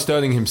 No,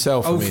 Sterling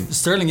himself. Oh, I mean.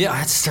 Sterling. Yeah, I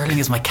had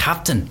Sterling as my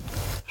captain.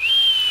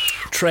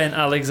 Trent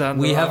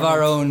Alexander. We have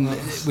our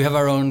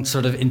own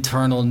sort of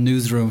internal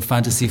newsroom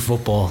fantasy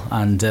football,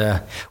 and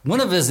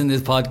one of us in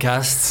this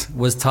podcast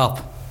was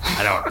top.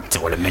 I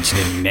don't want to mention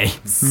any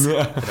names.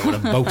 I don't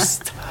want to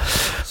boast.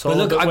 So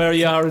look, where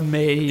you are in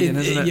May,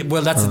 isn't it?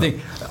 Well, that's the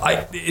thing.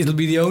 It'll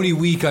be the only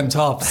week I'm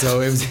top,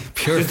 so it was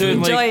pure.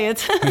 Enjoy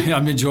it.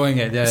 I'm enjoying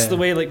it. Yeah, it's the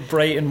way like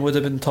Brighton would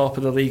have been top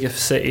of the league if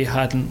City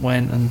hadn't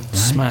went and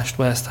smashed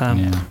West Ham.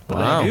 Yeah. But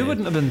wow. You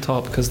wouldn't have been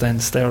top because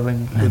then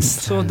Sterling wouldn't.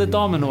 So the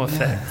domino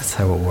effect. Yeah, that's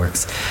how it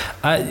works.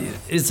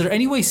 Is there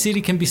any way City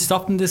can be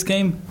stopped in this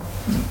game?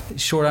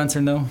 Short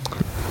answer, no.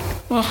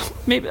 Well,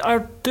 maybe I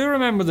do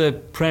remember the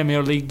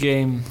Premier League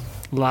game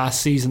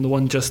last season, the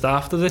one just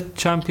after the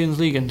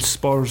Champions League, and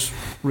Spurs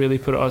really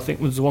put it. I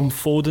think it was the one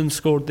Foden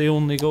scored the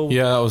only goal.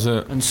 Yeah, that was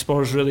it. And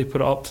Spurs really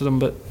put it up to them,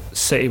 but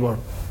City were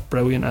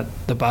brilliant at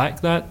the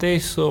back that day,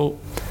 so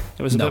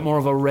it was a bit more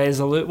of a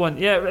resolute one.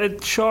 Yeah,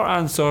 short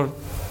answer.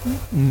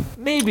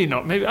 Maybe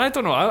not. Maybe I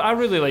don't know. I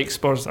really like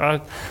Spurs. I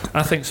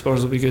think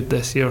Spurs will be good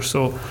this year.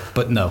 So,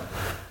 but no.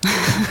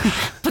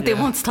 But they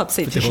won't stop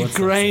City. You're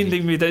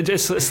grinding me.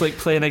 It's like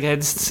playing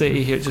against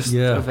City here. Just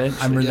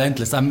eventually. I'm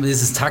relentless.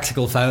 This is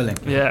tactical fouling.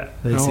 Yeah.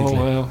 Basically.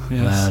 Oh well.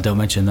 Yes. No, don't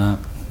mention that.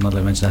 Not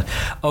let me mention that.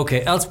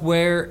 Okay.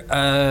 Elsewhere,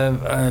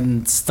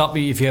 and stop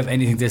me if you have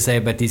anything to say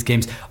about these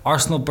games.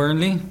 Arsenal,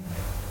 Burnley.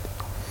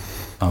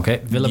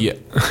 Okay, Villa. Yeah.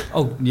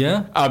 Oh,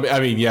 yeah. I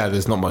mean, yeah.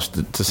 There's not much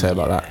to say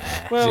about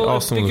that. Well,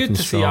 it'd be good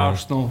to see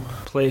Arsenal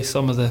play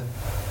some of the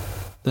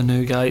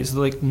new guys.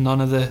 Like none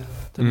of the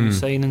new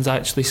signings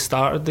actually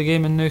started the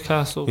game in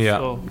Newcastle. Yeah.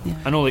 So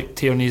I know like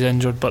Tierney's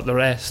injured, but the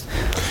rest.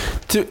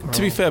 To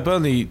be fair,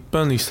 Burnley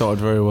started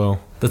very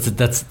well. That's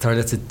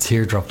a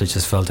teardrop that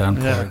just fell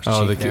down. Yeah.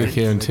 The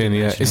Kieran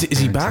Tierney. Yeah. Is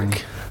he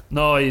back?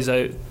 No, he's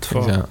out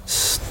for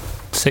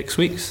 6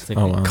 weeks.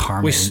 Oh,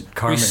 wow. We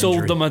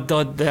sold them a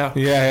dud there.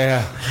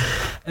 Yeah.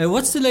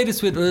 What's the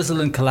latest with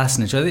Ozil and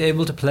Kolasinac? Are they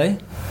able to play?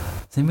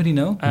 Does anybody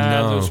know?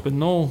 No. There's been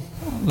no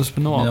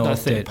update. I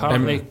think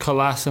apparently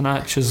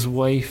Kolasinac's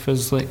wife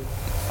has like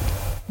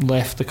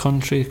left the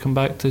country, come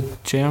back to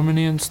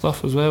Germany and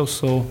stuff as well.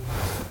 So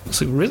it's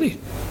like really,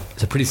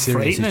 it's a pretty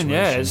serious frightening.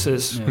 situation. Yeah,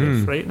 it's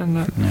really frightening.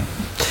 That.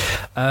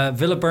 Yeah.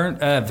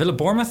 Villa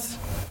Bournemouth.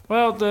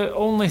 Well, the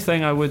only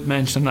thing I would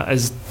mention that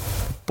is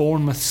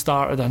Bournemouth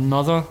started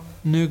another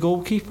new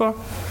goalkeeper.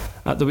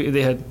 At the week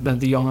they had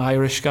the young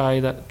Irish guy,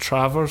 that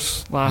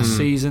Travers, last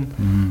season,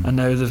 and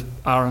now the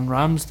Aaron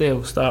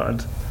Ramsdale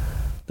started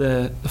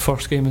the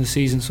first game of the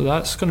season. So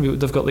that's going to be,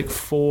 they've got like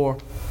 4,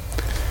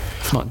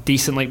 if not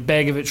decent, like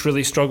Begovic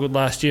really struggled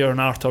last year,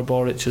 and Artur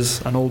Boric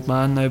is an old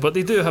man now, but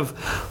they do have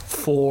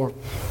 4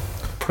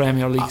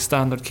 Premier League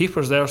standard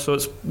keepers there, so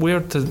it's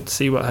weird to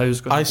see what Howe's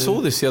going to do. I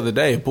saw this the other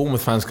day.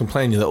 Bournemouth fans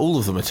complaining that all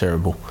of them are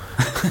terrible.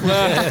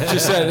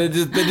 Just said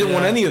they didn't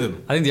want any of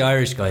them. I think the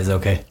Irish guy is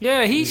okay.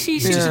 Yeah, he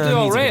seems to do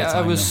alright.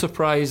 I was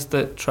surprised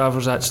that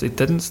Travers actually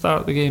didn't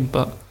start the game,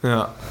 but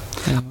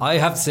I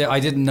have to say I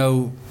didn't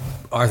know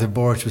Artur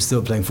Boric was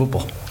still playing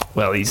football.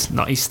 Well, he's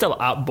not. He's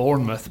still at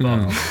Bournemouth,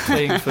 but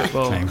playing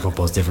football. Playing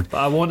football is different. But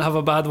I won't have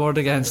a bad word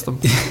against them.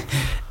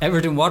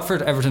 Everton,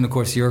 Watford. Everton, of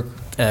course, your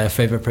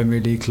favourite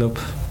Premier League club.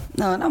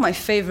 No, not my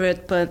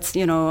favourite, but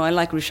I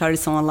like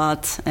Richarlison a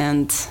lot,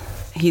 and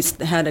he's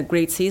had a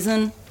great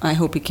season. I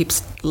hope he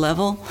keeps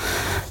level.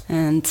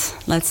 And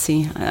let's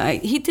see.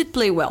 He did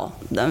play well.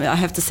 I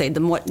have to say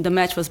the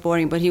match was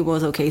boring, but he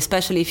was okay.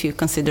 Especially if you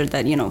consider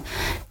that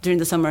during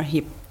the summer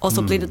he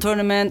also played the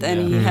tournament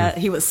and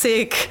he was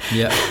sick.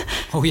 Yeah.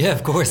 Oh yeah,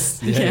 of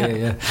course.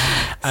 Yeah.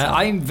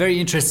 I'm very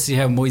interested to see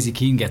how Moise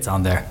Keane gets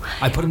on there.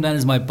 I put him down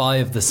as my buy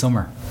of the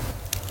summer.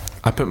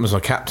 I put him as my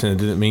captain. I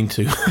didn't mean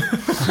to.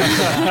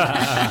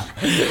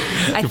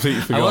 Completely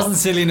forgot. I wasn't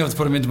silly enough to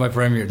put him into my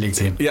Premier League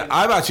team. Yeah,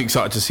 I'm actually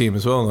excited to see him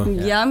as well, though.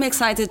 Yeah, I'm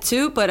excited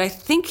too, but I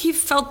think he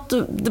felt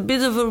the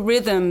bit of a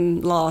rhythm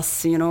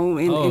loss, in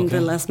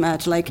the last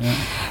match.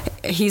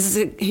 He's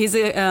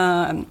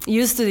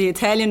used to the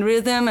Italian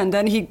rhythm, and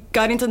then he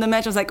got into the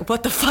match. I was like,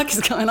 what the fuck is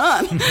going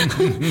on?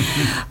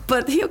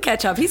 But he'll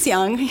catch up. He's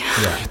young.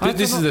 Yeah.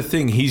 This is the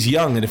thing. He's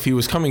young, and if he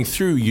was coming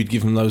through, you'd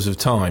give him loads of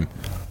time.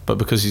 But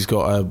because he's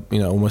got a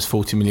almost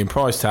 40 million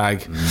price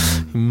tag,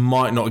 he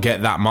might not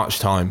get that much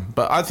time.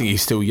 But I think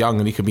he's still young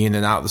and he could be in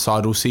and out the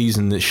side all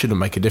season. It shouldn't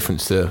make a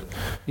difference to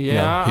his future.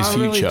 I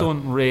really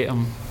don't rate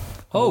him.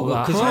 Oh,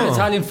 because you're an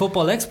Italian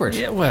football expert.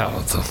 Yeah, well,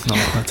 no,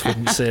 I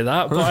wouldn't say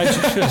that. But I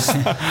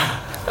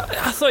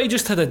thought he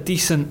just had a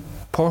decent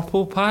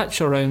purple patch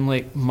around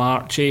like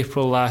March,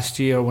 April last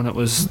year when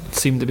it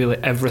seemed to be like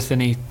everything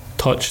he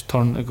touched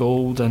turned to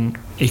gold and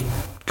he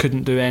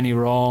couldn't do any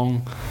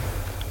wrong.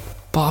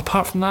 But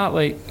apart from that,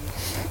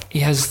 he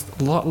has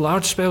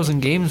large spells in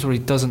games where he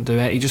doesn't do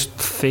it. He just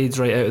fades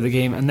right out of the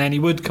game, and then he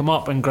would come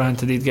up, and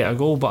granted he'd get a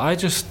goal. But I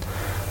just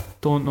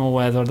don't know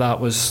whether that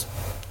was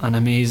an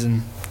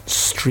amazing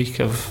streak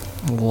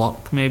of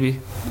luck. Maybe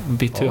would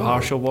be too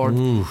harsh a word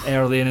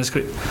early in his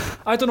career.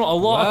 I don't know. A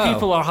lot of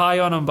people are high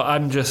on him, but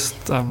I'm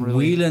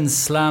really. Whelan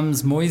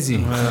slams Moise.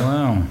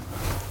 Wow.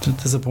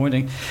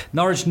 Disappointing.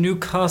 Norwich,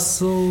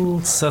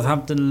 Newcastle,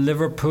 Southampton,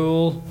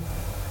 Liverpool,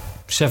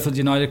 Sheffield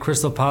United,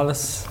 Crystal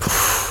Palace.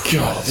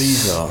 God,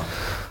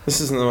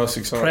 this isn't the most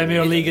exciting.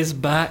 Premier League is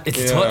back.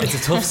 It's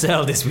a tough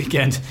sell this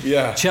weekend.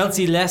 Yeah.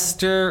 Chelsea,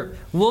 Leicester,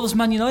 Wolves,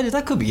 Man United.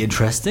 That could be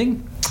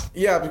interesting.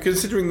 Yeah, but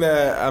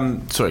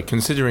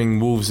considering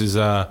Wolves'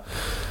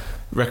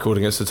 record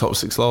against the top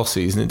six last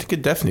season, it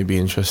could definitely be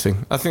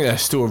interesting. I think they're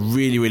still a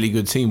really, really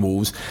good team,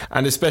 Wolves,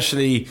 and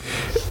especially,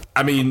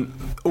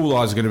 all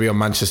eyes are going to be on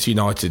Manchester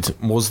United.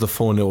 Was the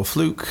 4-0 a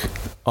fluke?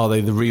 Are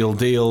they the real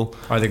deal?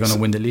 Are they going to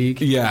win the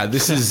league? Yeah,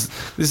 this is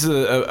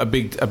a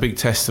big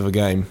test of a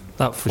game.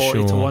 That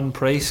 40-1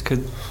 price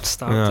could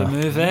start to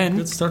move in.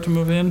 Could start to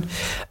move in.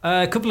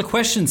 A couple of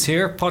questions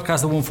here.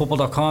 Podcast at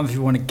onefootball.com if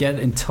you want to get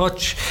in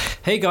touch.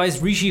 Hey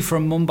guys, Rishi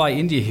from Mumbai,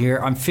 India here.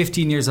 I'm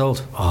 15 years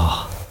old.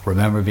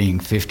 Remember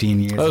being 15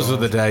 years old. Those were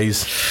the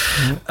days.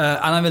 And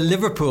I'm a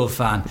Liverpool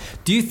fan.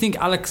 Do you think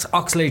Alex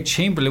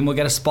Oxlade-Chamberlain will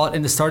get a spot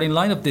in the starting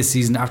lineup this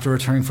season after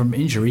returning from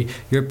injury?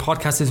 Your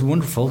podcast is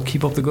wonderful.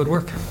 Keep up the good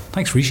work.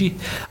 Thanks, Rishi.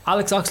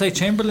 Alex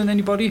Oxlade-Chamberlain,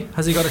 anybody?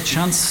 Has he got a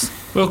chance?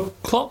 Well,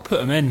 Klopp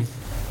put him in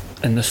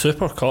the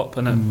Super Cup,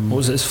 and it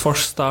was his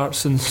first start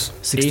since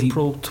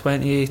April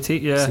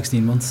 2018. Yeah,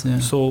 16 months. Yeah.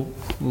 So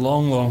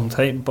long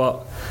time.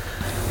 But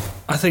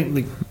I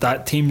think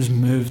that team's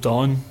moved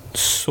on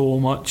so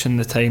much in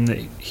the time that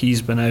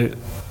he's been out.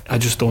 I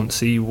just don't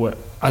see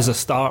as a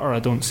starter, I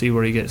don't see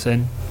where he gets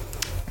in.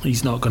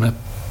 He's not going to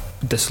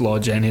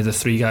dislodge any of the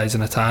three guys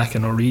in attack,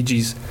 and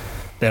Origi's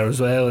there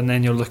as well. And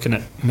then you're looking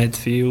at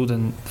midfield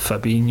and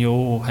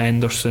Fabinho,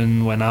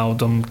 Henderson,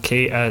 Wijnaldum,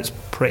 Keita. It's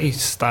pretty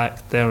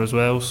stacked there as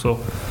well. So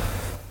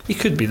he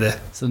could be the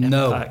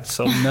impact.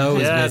 So no.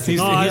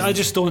 I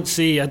just don't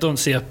see. I don't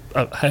see a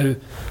how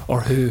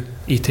or who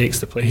he takes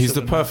the place. He's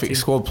the perfect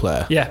squad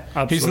player. Yeah,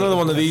 absolutely. He's another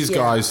one of these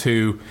guys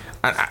who,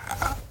 and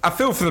I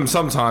feel for them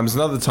sometimes,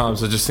 and other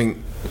times I just think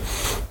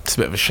it's a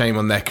bit of a shame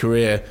on their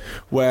career,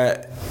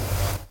 where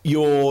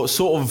your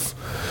sort of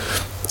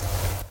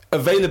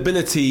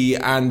availability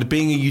and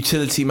being a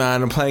utility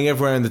man and playing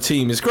everywhere in the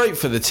team is great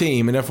for the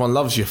team, and everyone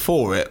loves you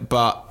for it,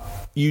 but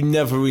you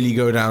never really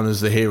go down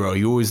as the hero.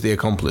 You're always the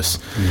accomplice.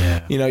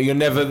 Yeah. You're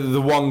never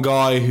the one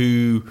guy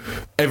who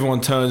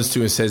everyone turns to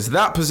and says,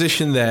 that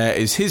position there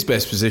is his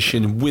best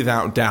position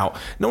without doubt.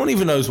 No one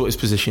even knows what his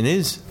position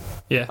is.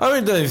 Yeah. I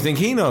don't even think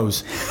he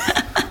knows.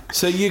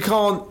 So you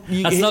can't...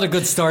 That's not a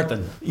good start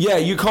then. Yeah,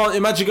 you can't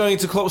imagine going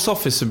into Klopp's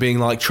office and being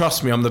like,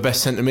 trust me, I'm the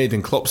best centre mid,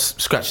 and Klopp's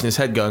scratching his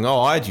head going,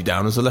 I had you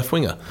down as a left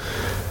winger.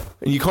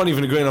 And you can't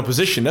even agree on a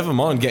position, never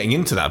mind getting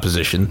into that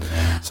position.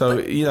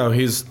 So,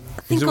 he's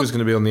always going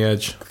to be on the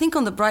edge. I think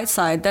on the bright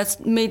side,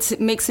 that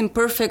makes him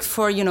perfect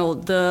for,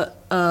 the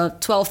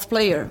 12th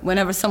player.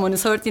 Whenever someone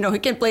is hurt, he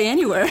can play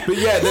anywhere. But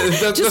yeah,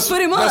 just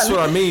put him on. That's what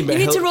I mean. But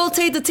you need to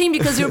rotate the team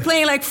because you're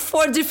playing like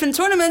 4 different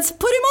tournaments.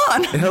 Put him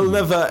on.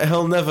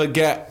 He'll never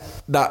get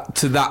that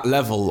to that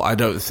level, I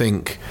don't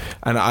think.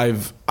 And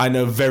I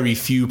know very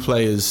few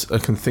players I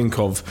can think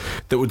of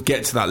that would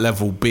get to that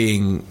level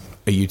being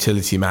a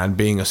utility man,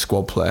 being a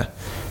squad player,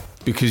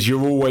 because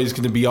you're always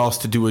going to be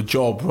asked to do a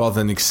job rather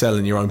than excel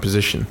in your own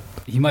position.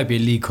 He might be a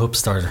League Cup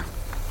starter.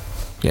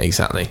 Yeah,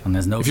 exactly. And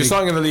there's if you're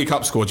starting in the League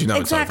Cup squad,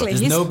 exactly.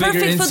 There's He's no bigger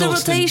perfect for the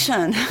insult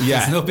rotation.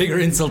 There's no bigger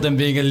insult than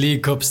being a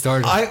League Cup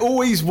starter. I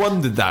always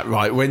wondered that,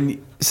 right?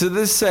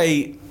 Let's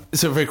say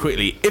So very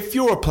quickly, if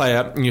you're a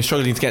player and you're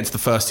struggling to get into the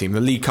first team,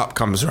 the League Cup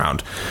comes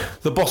around,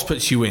 the boss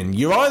puts you in,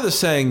 you're either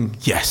saying,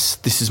 yes,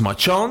 this is my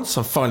chance,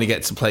 I finally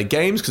get to play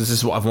games because this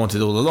is what I've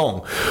wanted all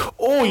along,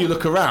 or you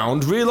look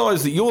around,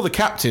 realise that you're the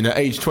captain at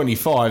age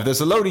 25, there's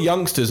a load of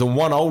youngsters and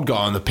one old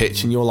guy on the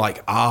pitch, and you're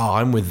like,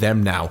 I'm with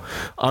them now.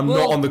 I'm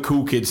not on the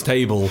cool kids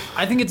table.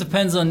 I think it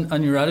depends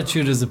on your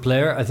attitude as a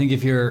player. I think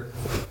if you're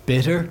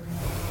bitter,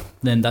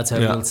 then that's how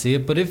we'll see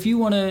it. But if you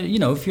want to,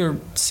 if you're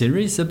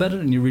serious about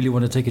it and you really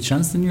want to take a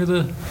chance, then you're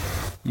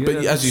but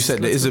as you said,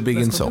 it is a big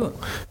insult.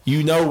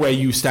 You know where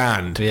you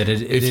stand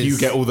if you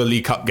get all the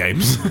League Cup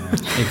games.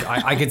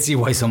 I could see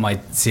why some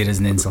might see it as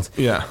an insult.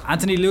 Yeah.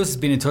 Anthony Lewis has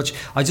been in touch.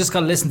 I just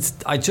got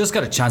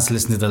a chance to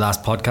listen to the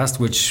last podcast,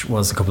 which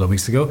was a couple of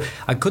weeks ago.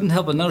 I couldn't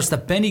help but notice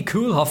that Benny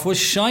Koolhoff was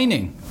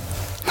shining.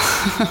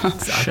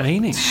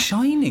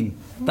 Shining.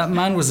 That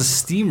man was a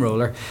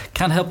steamroller.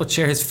 Can't help but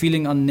share his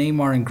feeling on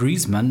Neymar and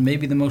Griezmann,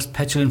 maybe the most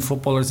petulant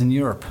footballers in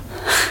Europe.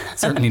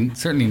 Certainly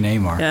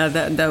Neymar. Yeah,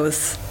 that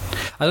was...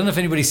 I don't know if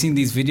anybody's seen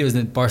these videos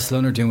that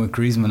Barcelona are doing with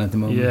Griezmann at the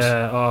moment.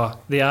 Yeah,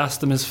 they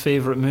asked him his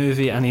favourite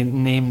movie and he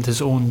named his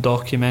own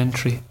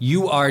documentary.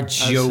 You are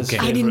joking.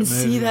 I didn't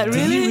see that,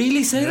 really? Did he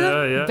really say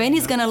that? Yeah.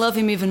 Benny's going to love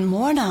him even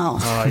more now.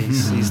 Oh,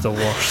 he's the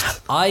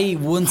worst. I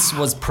once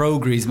was pro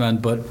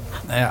Griezmann, but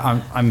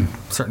I'm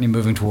certainly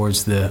moving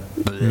towards the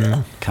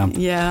camp.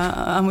 Yeah,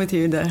 I'm with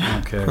you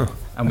there. Okay.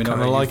 And we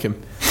kind of like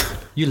him.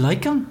 You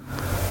like him?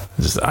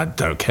 I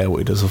don't care what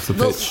he does off the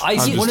pitch. I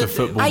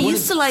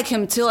used to like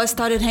him till I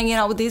started hanging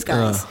out with these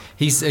guys.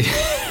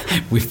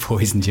 We've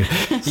poisoned you.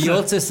 He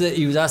also said,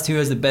 he was asked who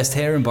has the best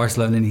hair in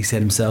Barcelona, and he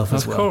said himself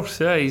as well. Of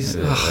course, yeah. He's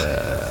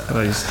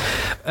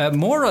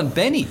more on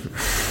Benny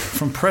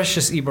from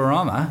Precious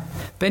Ibarama.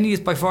 Benny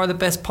is by far the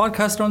best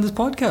podcaster on this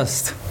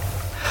podcast.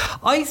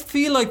 I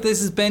feel like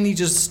this is Benny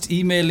just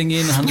emailing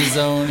in on his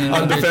own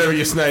under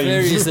various names,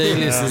 various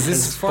aliases.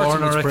 This is far too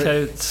much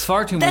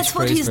praise. That's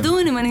what he's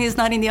doing when he's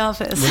not in the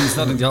office. When he's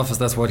not in the office,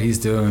 that's what he's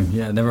doing.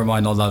 Yeah, never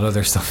mind all that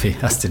other stuff he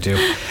has to do.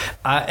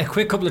 A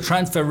quick couple of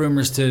transfer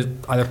rumours to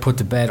either put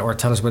to bed or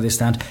tell us where they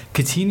stand.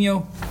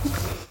 Coutinho,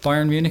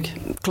 Bayern Munich.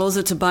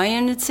 Closer to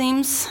Bayern, it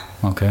seems.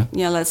 Okay.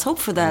 Yeah, let's hope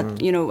for that.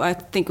 I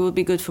think it would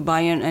be good for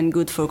Bayern and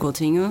good for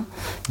Coutinho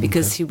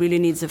because he really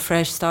needs a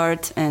fresh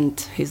start, and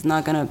he's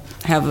not going to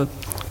have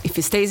if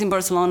he stays in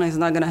Barcelona, he's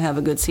not going to have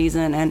a good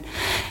season, and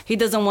he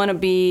doesn't want to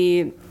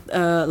be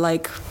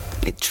like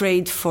a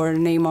trade for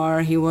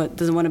Neymar. He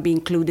doesn't want to be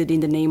included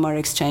in the Neymar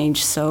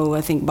exchange, so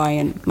I think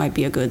Bayern might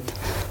be a good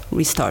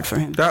restart for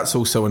him. That's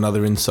also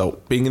another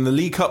insult. Being in the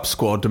League Cup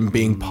squad and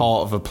being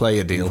part of a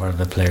player deal.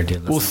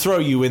 We'll throw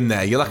you in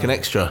there. You're like an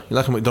extra. You're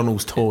like a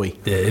McDonald's toy.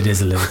 Yeah, it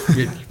is a little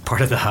part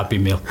of the Happy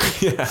Meal.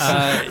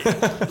 Yeah.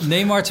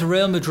 Neymar to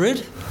Real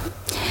Madrid?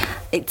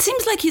 It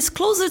seems like he's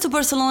closer to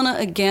Barcelona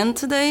again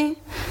today.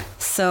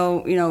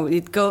 So,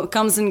 it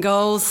comes and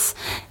goes.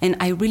 And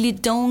I really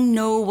don't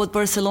know what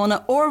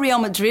Barcelona or Real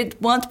Madrid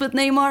want with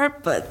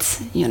Neymar.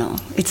 But,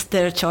 it's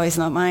their choice,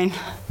 not mine.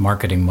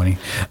 Marketing money.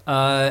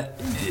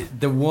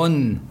 The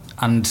one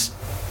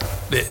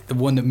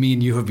that me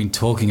and you have been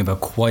talking about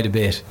quite a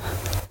bit,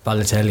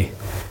 Balotelli.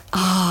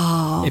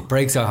 Oh, it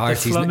breaks our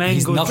hearts. He's not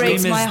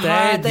breaks my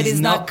heart that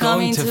he's not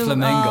coming to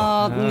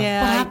Flamengo.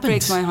 Yeah, it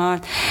breaks my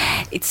heart.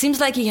 It seems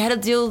like he had a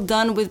deal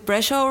done with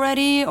Brescia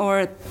already,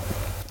 or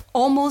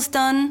almost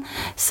done,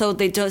 so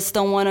they just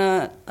don't want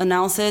to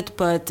announce it,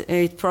 but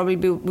it probably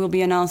will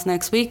be announced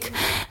next week.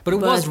 But it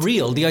was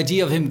real. The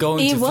idea of him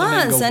going to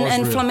Flamengo was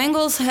and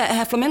real.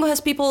 Flamengo has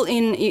people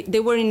they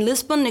were in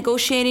Lisbon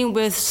negotiating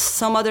with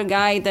some other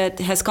guy that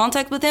has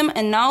contact with him,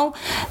 and now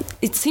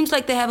it seems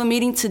like they have a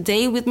meeting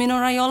today with Mino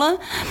Raiola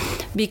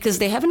because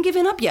they haven't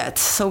given up yet,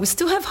 so we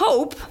still have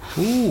hope.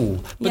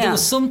 But there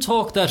was some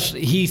talk that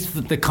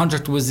the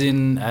contract was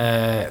in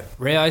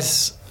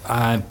Reais,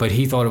 but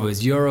he thought it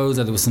was euros,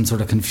 or there was some sort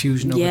of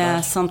confusion over that.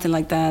 Yeah, something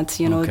like that.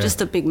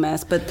 Just a big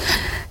mess. But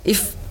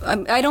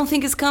I don't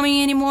think it's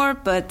coming anymore.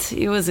 But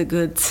it was a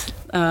good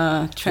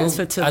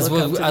transfer to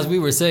as we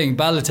were saying,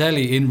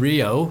 Balotelli in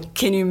Rio.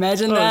 Can you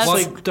imagine that?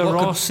 It's like De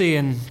Rossi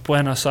in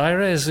Buenos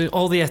Aires.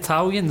 All the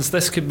Italians.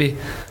 This could be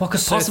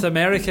South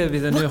America would be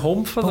the new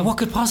home for them. But what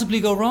could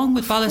possibly go wrong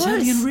with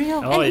Balotelli in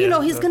Rio?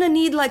 And he's gonna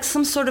need like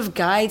some sort of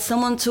guide,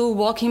 someone to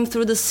walk him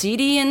through the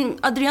city. And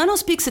Adriano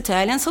speaks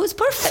Italian, so it's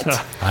perfect.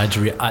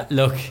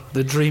 Look,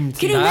 the dream team.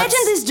 Can you imagine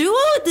this duo,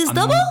 this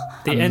double?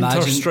 The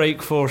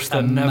inter-strike force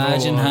that never was.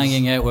 Imagine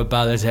hanging out with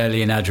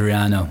Balotelli and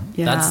Adriano.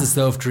 Yeah. That's the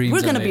stuff dreams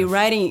We're going to be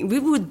writing. We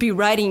would be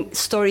writing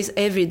stories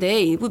every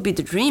day. It would be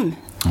the dream.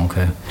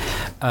 Okay.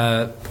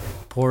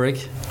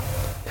 Pádraig?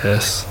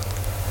 Yes.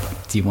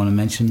 Do you want to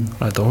mention?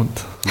 I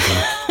don't.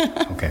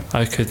 Okay.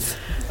 I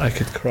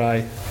could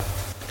cry.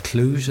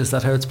 Cluj, is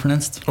that how it's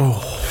pronounced?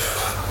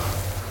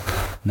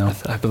 No,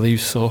 I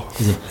believe so.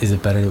 Is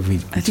it better if we?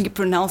 I think it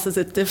pronounces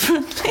it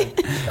differently.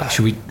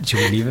 Should we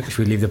leave it? Should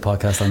we leave the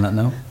podcast on that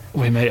note?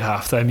 We might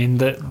have to. I mean,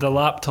 the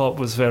laptop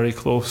was very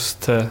close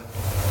to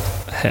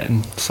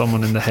hitting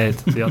someone in the head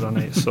the other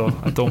night, so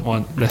I don't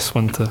want this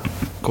one to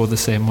go the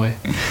same way.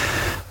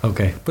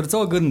 Okay, but it's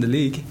all good in the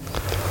league.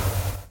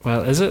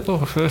 Well, is it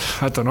though?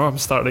 I don't know. I'm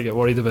starting to get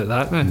worried about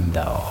that now.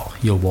 No,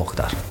 you'll walk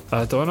that.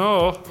 I don't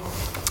know.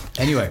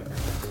 Anyway,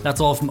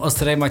 that's all from us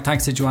today. My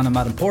thanks to Joana,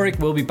 Matt and Pádraig.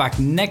 We'll be back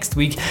next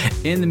week.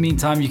 In the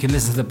meantime, you can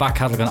listen to the back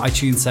catalogue on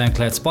iTunes,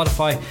 SoundCloud,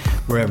 Spotify,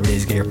 wherever it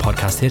is you get your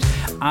podcast hit.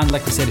 And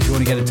like we said, if you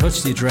want to get in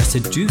touch, the address to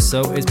do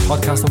so is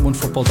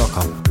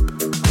podcast@onefootball.com.